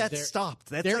weird that stopped.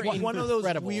 That's they're like one of those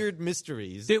incredible. weird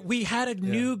mysteries. We had a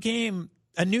new game,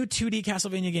 a new 2D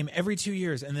Castlevania game every 2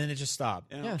 years, and then it just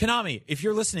stopped. Yeah. Konami, if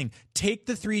you're listening, take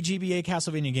the 3 GBA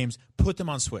Castlevania games, put them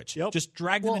on Switch. Just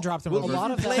drag them and drop them We'll over. a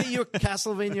lot of play your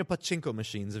Castlevania pachinko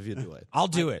machines if you do it. I'll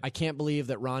do it. I can't believe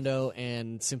that Rondo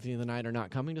and Symphony of the Night are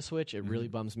not coming to Switch. It really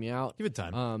bums me out. Give it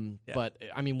time. But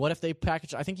I mean, what if they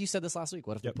package? I think you said this last week.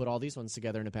 What if they put all these ones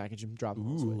together in a package and drop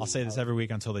them on Switch? I'll say this every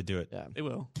week until they do it. Yeah. They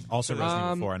will. Also,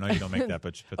 Resident Evil 4. I know you don't make that,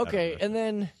 but put that Okay, over there. and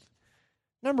then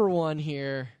number 1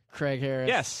 here, Craig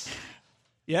Harris.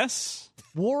 Yes.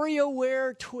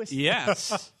 WarioWare Twisted.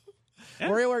 Yes.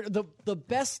 WarioWare, the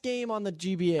best game on the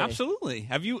GBA. Absolutely.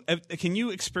 Can you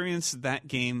experience that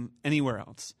game anywhere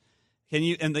else? Can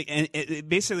you and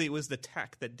basically it was the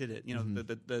tech that did it. You know,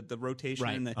 the rotation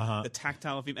and the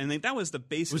tactile, and that was the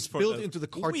basis. It was for built the into the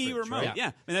cartridge, Wii remote. right?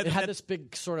 Yeah, I mean, it had this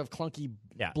big sort of clunky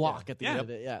block at the end of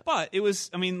it. Yeah, but it was.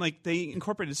 I mean, like they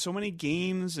incorporated so many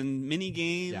games and mini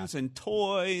games and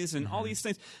toys and all these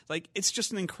things. Like it's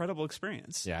just an incredible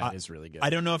experience. Yeah, it is really good. I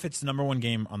don't know if it's the number one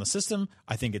game on the system.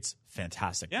 I think it's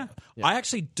fantastic. Yeah. I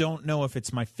actually don't know if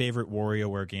it's my favorite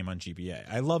WarioWare game on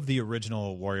GBA. I love the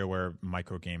original WarioWare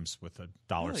micro games with a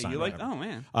dollar sign. You like? whatever. Oh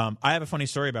man. I have a funny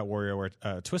story about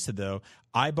WarioWare Twisted though.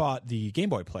 I bought the Game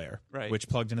Boy player, which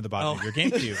plugged into the bottom of your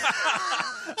GameCube.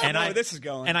 And where this is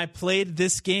going. And I played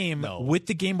this game with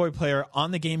the Game Boy player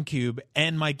on the GameCube,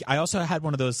 and I also had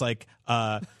one of those like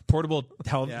portable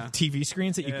TV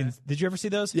screens that you can. Did you ever see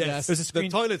those? Yes. There's a screen.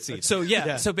 The toilet seat. So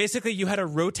so basically you had to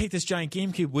rotate this giant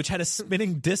GameCube, which had a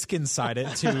spinning disc inside it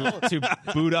to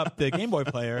boot up the Game Boy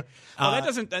player. Well, that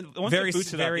doesn't. Once very, it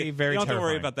boots it very, up, very you don't have to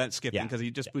worry terrifying. about that skipping because he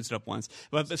just boots it up once.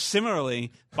 But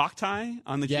similarly, Boktai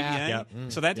on the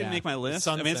GBA. So that didn't make my list.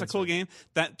 I mean, it's a cool game.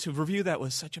 That to review that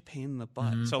was such a pain in the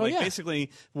butt. So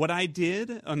basically, what I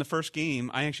did on the first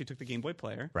game, I actually took the Game Boy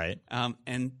player,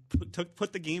 and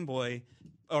put the Game Boy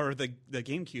or the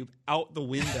GameCube out the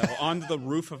window onto the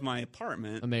roof of my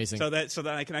apartment. Amazing. So that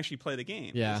I can actually play the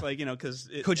game. Yeah. It's like because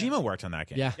Kojima worked on that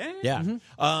game. Yeah.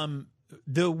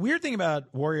 The weird thing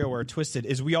about WarioWare Twisted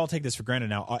is we all take this for granted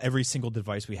now. Every single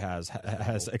device we has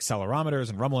accelerometers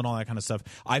and rumble and all that kind of stuff.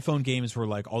 iPhone games were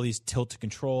like all these tilt to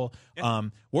control.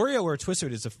 WarioWare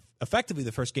Twisted is effectively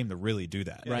the first game to really do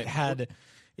that. Right. It had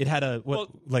it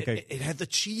had the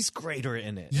cheese grater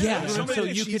in it. Yeah, so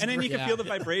you could, and then you can feel the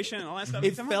vibration and all that stuff.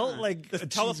 It felt like the a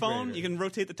telephone. cheese You can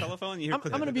rotate the telephone. And you I'm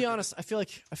going to be honest. I feel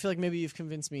like maybe you've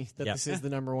convinced me that this is the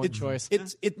number one choice.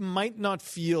 It might not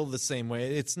feel the same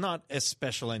way. It's not as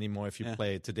special anymore if you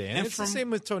play it today. And it's the same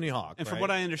with Tony Hawk. And from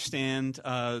what I understand,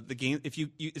 the game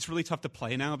it's really tough to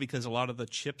play now because a lot of the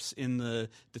chips in the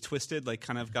Twisted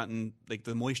kind of gotten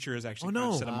the moisture has actually kind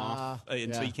of set them off,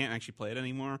 and so you can't actually play it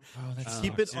anymore. Oh, that's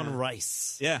keep it on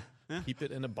rice. Yeah. Keep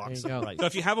it in a box There you of go. rice. So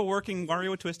if you have a working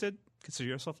Wario Twisted, consider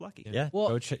yourself lucky. Yeah. Well,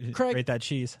 go Craig, rate that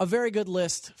cheese. A very good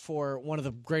list for one of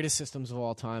the greatest systems of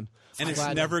all time. And it's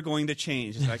never going to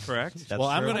change. Is that correct? Well,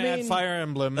 I'm going to add Fire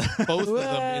Emblem, both of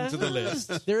them, into the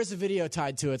list. There is a video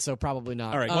tied to it, so probably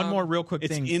not. All right. One more real quick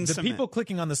thing. in The cement. people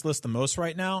clicking on this list the most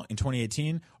right now in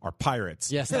 2018 are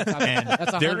pirates. Yes, that's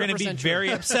They're going to be 100% true.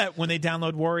 very upset when they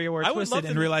download WarioWare I would love Twisted to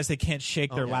and know- realize they can't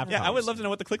shake their laptops. Yeah, I would love to know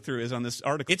what the click through is on this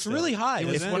article. It's really high.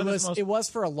 It's one of the most. It was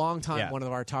for a long time Yeah. one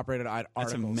of our top rated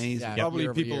articles. amazing. Yeah, Probably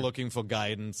year over people year. looking for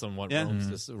guidance on what Yeah.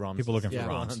 ROMs People looking for Yeah.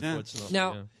 ROMs. unfortunately.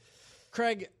 Now, Yeah.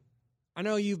 Craig, I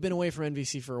know you've been away from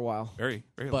NVC for a while, very,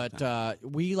 very long but time.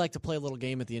 we like to play a little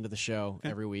game at the end of the show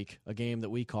every week, a game that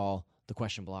we call the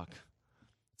question block.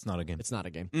 It's not a game. It's not a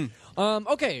game.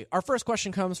 Okay, our first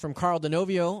question comes from Carl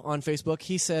Denovio on Facebook.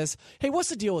 He says, "Hey, what's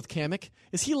the deal with Kamek?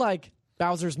 Is he like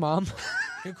Bowser's mom?"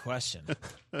 Good question.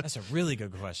 That's a really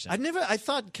good question. I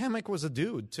thought Kamek was a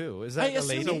dude too. Is that I a assume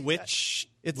lady? It's a witch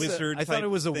It's wizard. I thought type it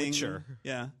was a thing. Witcher.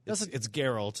 Yeah. It's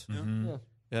Geralt.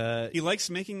 He likes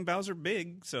making Bowser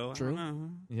big, so True. I don't know.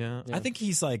 Yeah. I think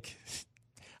he's like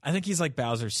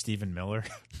Bowser's Stephen Miller,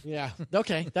 Yeah.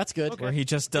 Okay, that's good. where he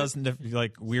just does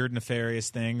like weird, nefarious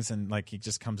things, and like he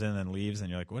just comes in and leaves, and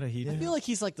you're like, what did he do? I feel like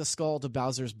he's like the skull to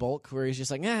Bowser's Bulk, where he's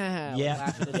just like, Yeah.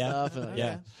 laughing at Yeah. stuff. And,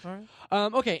 Yeah. All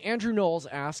right. Okay, Andrew Knowles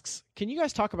asks, "Can you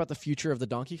guys talk about the future of the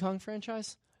Donkey Kong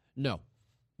franchise?" No,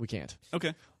 we can't.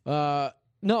 Okay.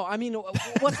 No, I mean,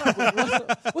 what's up?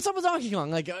 What's up with Donkey Kong?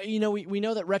 Like, we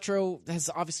know that Retro has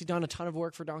obviously done a ton of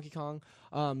work for Donkey Kong.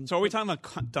 So are we talking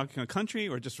about Donkey Kong Country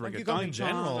or just regular Kong in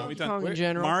general. Are we Donkey Kong talking in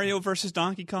general. Mario versus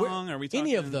Donkey Kong? Are we talking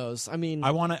Any of those? I mean,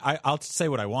 I'll say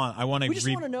what I want. I want we just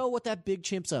want to know what that big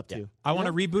chimp's up to. I want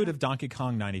a reboot of Donkey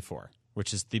Kong 94,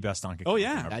 which is the best Donkey Kong. Oh game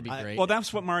yeah, ever. That'd be great. Well,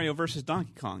 that's what Mario versus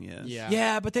Donkey Kong is.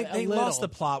 Yeah, but they little. lost the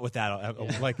plot with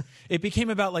that. Like it became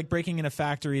about like breaking into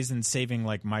factories and saving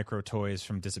like micro toys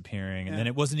from disappearing, and then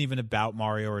it wasn't even about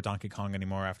Mario or Donkey Kong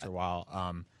anymore after a while.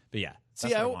 But yeah, See,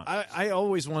 that's what I want. I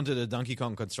always wanted a Donkey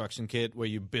Kong construction kit where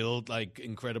you build like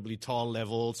incredibly tall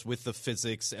levels with the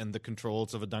physics and the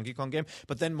controls of a Donkey Kong game.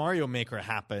 But then Mario Maker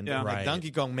happened. Yeah. And, like, Right. Donkey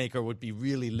Kong Maker would be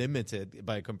really limited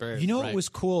by comparison. You know what was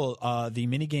cool? The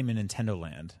minigame in Nintendo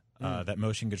Land. That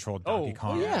motion controlled Donkey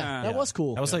Kong. yeah, that was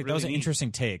cool. That was like that was an really neat.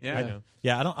 interesting take.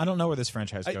 Yeah. I don't know where this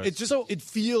franchise goes. It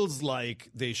feels like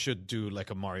they should do like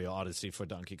a Mario Odyssey for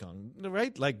Donkey Kong,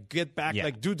 right? Like get back,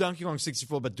 like do Donkey Kong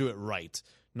 64, but do it right,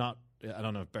 not I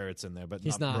don't know if Barrett's in there, but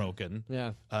He's not not. broken.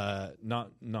 Yeah.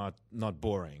 Not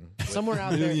boring. Somewhere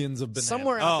out there, Millions of bananas.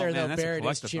 somewhere out there, man, though, that's a Barrett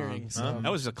is collectathon. cheering. So.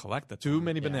 That was a collectathon. Too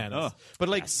many bananas. Oh, but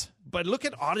like, but look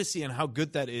at Odyssey and how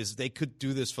good that is. They could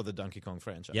do this for the Donkey Kong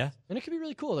franchise. Yeah. And it could be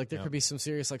really cool. Like there could be some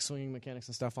serious like swinging mechanics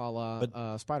and stuff, a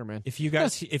la Spider-Man. If you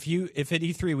guys, if at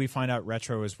E3 we find out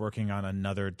Retro is working on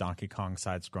another Donkey Kong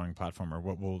side-scrolling platformer,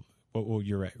 what will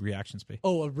your reactions be?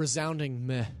 Oh, a resounding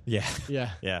meh. Yeah,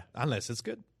 Yeah. yeah, Unless it's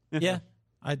good. yeah.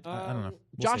 I don't know.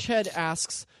 We'll Josh see. Head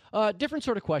asks, different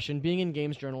sort of question. Being in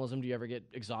games journalism, do you ever get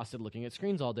exhausted looking at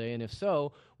screens all day? And if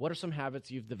so, what are some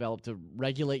habits you've developed to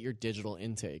regulate your digital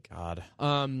intake? God.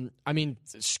 I mean,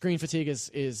 screen fatigue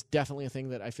is definitely a thing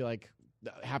that I feel like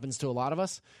happens to a lot of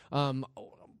us.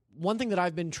 One thing that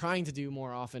I've been trying to do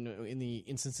more often in the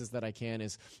instances that I can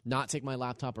is not take my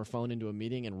laptop or phone into a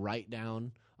meeting and write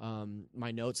down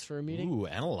my notes for a meeting. Ooh,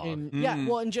 analog. And, yeah,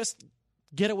 well, and just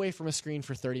get away from a screen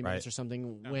for 30 minutes Right. or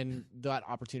something when that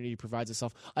opportunity provides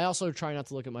itself. I also try not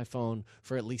to look at my phone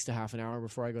for at least a half an hour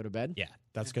before I go to bed. Yeah,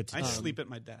 that's good. I sleep at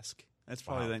my desk. That's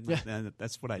probably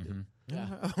that's what I do.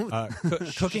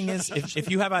 Cooking is if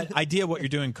you have an idea what you're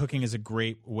doing, cooking is a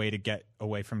great way to get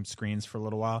away from screens for a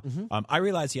little while. I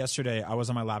realized yesterday I was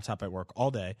on my laptop at work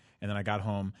all day, and then I got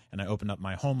home and I opened up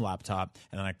my home laptop,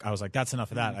 and then I was like, that's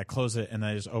enough of that. I close it and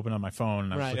then I just open up my phone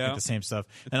and I was Right. looking at the same stuff,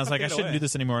 and I was like, I shouldn't away. do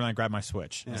this anymore, and I grabbed my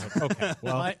Switch. I was like, okay,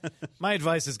 well, my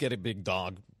advice is get a big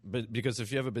dog, but because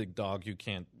if you have a big dog, you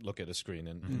can't look at a screen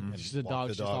and The walk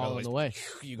dog's just all in otherwise the way.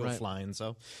 You go Right. flying.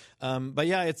 So, but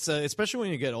yeah, it's especially when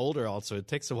you get older. Also, it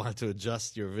takes a while to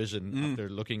adjust your vision after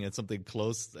looking at something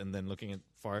close and then looking at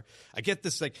far. I get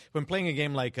this like when playing a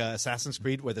game like Assassin's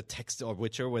Creed, where the text or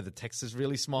Witcher, where the text is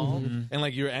really small, and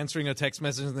like you're answering a text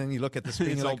message, and then you look at the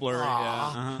screen, It's you're all like, blurry.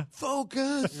 "Ah,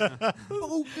 focus,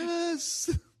 focus.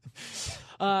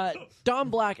 Dom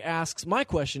Black asks, my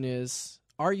question is,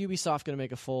 are Ubisoft going to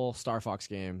make a full Star Fox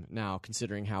game now,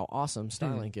 considering how awesome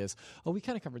Starlink is? Oh, we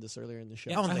kind of covered this earlier in the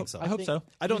show. I don't think so. I hope so.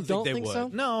 I don't You think don't they think would. so?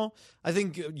 No, I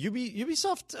think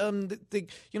Ubisoft. They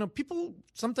people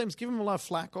sometimes give them a lot of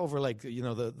flack over like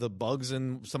the bugs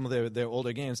in some of their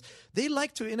older games. They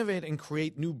like to innovate and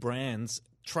create new brands.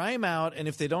 Try them out, and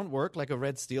if they don't work, like a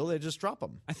Red Steel, they just drop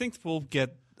them. I think we'll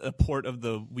get a port of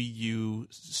the Wii U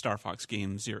Star Fox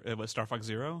game Star Fox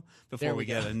Zero before There we we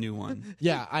get a new one.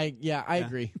 I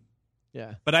agree.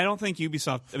 Yeah. But I don't think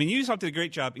Ubisoft. I mean, Ubisoft did a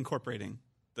great job incorporating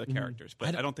the characters,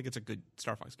 but I don't think it's a good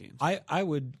Star Fox game. I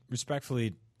would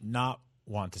respectfully not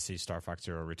want to see Star Fox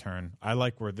Zero return. I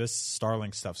like where this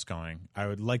Starlink stuff's going. I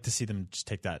would like to see them just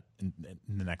take that in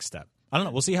the next step. I don't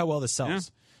know. We'll see how well this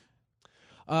sells.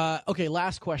 Okay,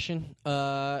 last question.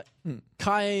 Kylie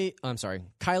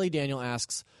Daniel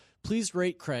asks, please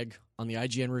rate Craig on the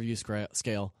IGN review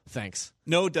scale. Thanks.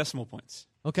 No decimal points.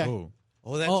 Okay. Ooh.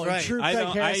 Oh, that's in right. true Craig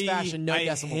Harris fashion, no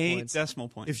decimal hate points. decimal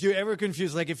points. If you're ever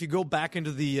confused, like if you go back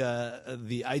into the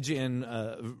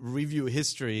IGN review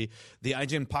history, the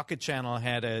IGN Pocket Channel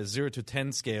had a 0 to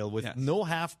 10 scale with no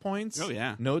half points. Oh,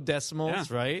 yeah. No decimals,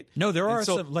 Yeah. right? No, there And are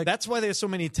so some, like- that's why there's so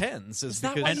many 10s. Is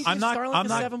that because why you I'm give not- Starlink I'm a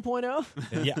not-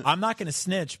 7.0? Yeah, I'm not going to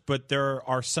snitch, but there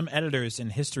are some editors in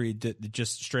history that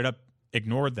just straight up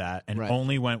ignored that and Right.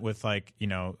 only went with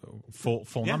full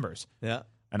numbers. yeah.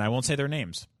 And I won't say their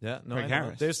names. Yeah, no, Craig I know.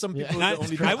 Harris. There's some people And that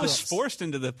only do I was plus. forced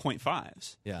into the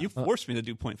 0.5s. Yeah. You forced me to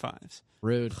do 0.5s.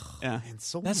 Rude. Yeah. And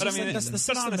so That's But I just mean, that's the but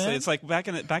system, honestly, man. it's like back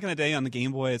in the day on the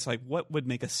Game Boy, it's like what would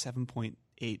make a 7.8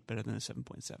 better than a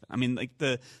 7.7? I mean, like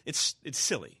it's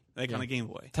silly, like on a Game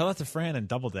Boy. Tell that to Fran and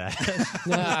double that.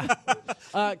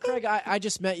 Craig, I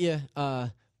just met you,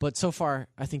 but so far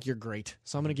I think you're great.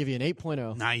 So I'm going to give you an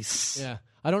 8.0. Nice. Yeah.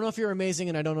 I don't know if you're amazing,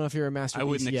 and I don't know if you're a masterpiece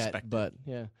wouldn't yet, expect it. but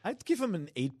yeah. I'd give him an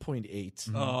 8.8.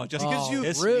 Oh, just Because you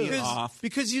piss rude. me off.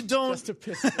 because you don't Just to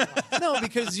piss me off. no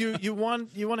because you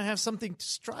want to have something to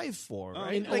strive for,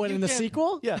 right? In- Like, in you the can't-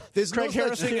 sequel? Yeah, there's Craig no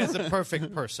Harris such thing again? as a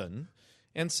perfect person,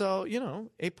 and so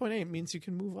 8.8 means you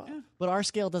can move up. But our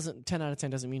scale doesn't, 10 out of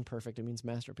 10 doesn't mean perfect. It means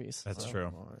masterpiece. That's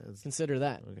true. Consider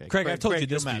that. Okay. Craig, I've told you your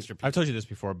this. masterpiece. I've told you this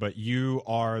before, but you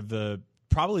are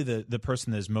probably the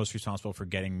person that is most responsible for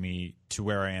getting me to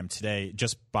where I am today,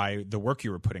 just by the work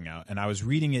you were putting out. And I was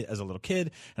reading it as a little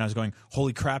kid, and I was going,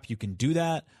 "Holy crap, you can do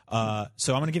that!"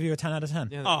 So I'm going to give you a 10 out of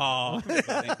 10. Oh, come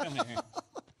here.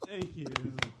 Thank you.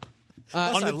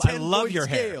 On the I love 10-point your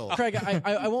hair. scale. Craig,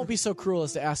 I won't be so cruel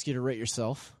as to ask you to rate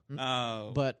yourself,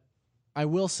 Oh, but I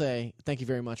will say thank you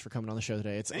very much for coming on the show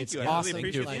today. Thank It's you. I awesome. really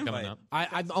appreciate Like, the invite.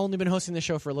 I've only been hosting the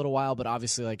show for a little while, but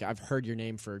obviously, like I've heard your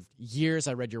name for years.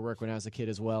 I read your work when I was a kid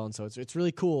as well, and so it's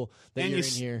really cool that And you're you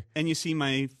in here. and you see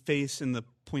my face in the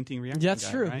pointing reaction. That's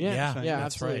guy, true. right? Yeah, So, that's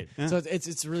absolutely. right. So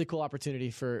it's a really cool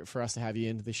opportunity for us to have you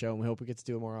into the show, and we hope we get to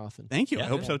do it more often. Thank you. I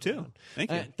hope so too.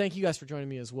 Thank you. Thank you guys for joining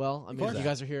me as well. I mean, you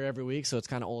guys are here every week, so it's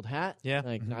kind of old hat. Yeah.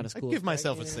 Like not as cool. I'd give as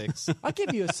myself Greg. a 6. I'll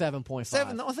give you a 7.5.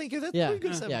 7? No, thank you. That's Yeah. pretty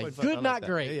good. Yeah. 7.5. Good, I like not that.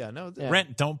 great. Yeah, no. Yeah.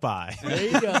 Rent, don't buy. There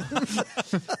you go.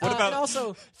 And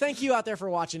also, thank you out there for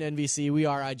watching NVC. We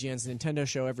are IGN's Nintendo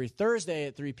show every Thursday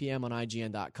at 3 p.m. on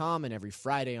IGN.com and every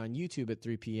Friday on YouTube at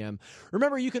 3 p.m.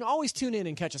 Remember, you can always tune in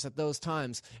and catch us at those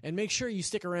times, and make sure you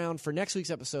stick around for next week's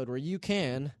episode where you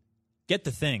can Get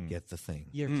the thing. Get the thing.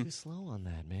 You're too slow on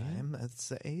that, man.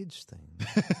 It's an age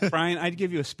thing. Brian, I'd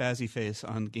give you a spazzy face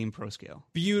on Game Pro scale.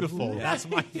 Beautiful. That's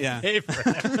my Yeah.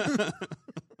 favorite.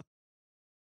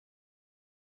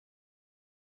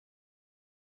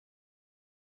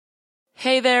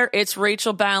 Hey there, it's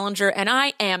Rachel Ballinger, and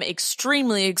I am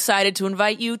extremely excited to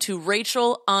invite you to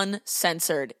Rachel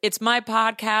Uncensored. It's my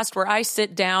podcast where I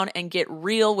sit down and get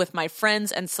real with my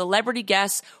friends and celebrity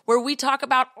guests, where we talk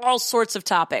about all sorts of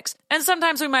topics. And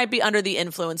sometimes we might be under the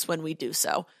influence when we do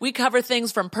so. We cover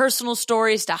things from personal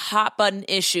stories to hot button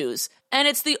issues. And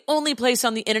it's the only place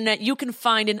on the internet you can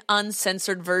find an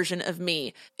uncensored version of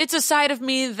me. It's a side of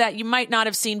me that you might not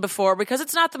have seen before because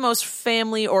it's not the most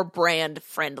family or brand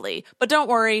friendly. But don't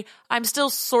worry, I'm still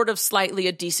sort of slightly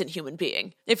a decent human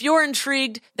being. If you're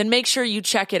intrigued, then make sure you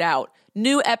check it out.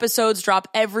 New episodes drop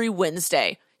every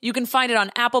Wednesday. You can find it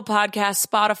on Apple Podcasts,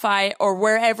 Spotify, or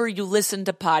wherever you listen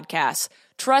to podcasts.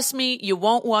 Trust me, you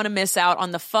won't want to miss out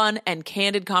on the fun and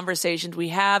candid conversations we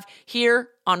have here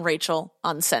on Rachel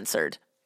Uncensored.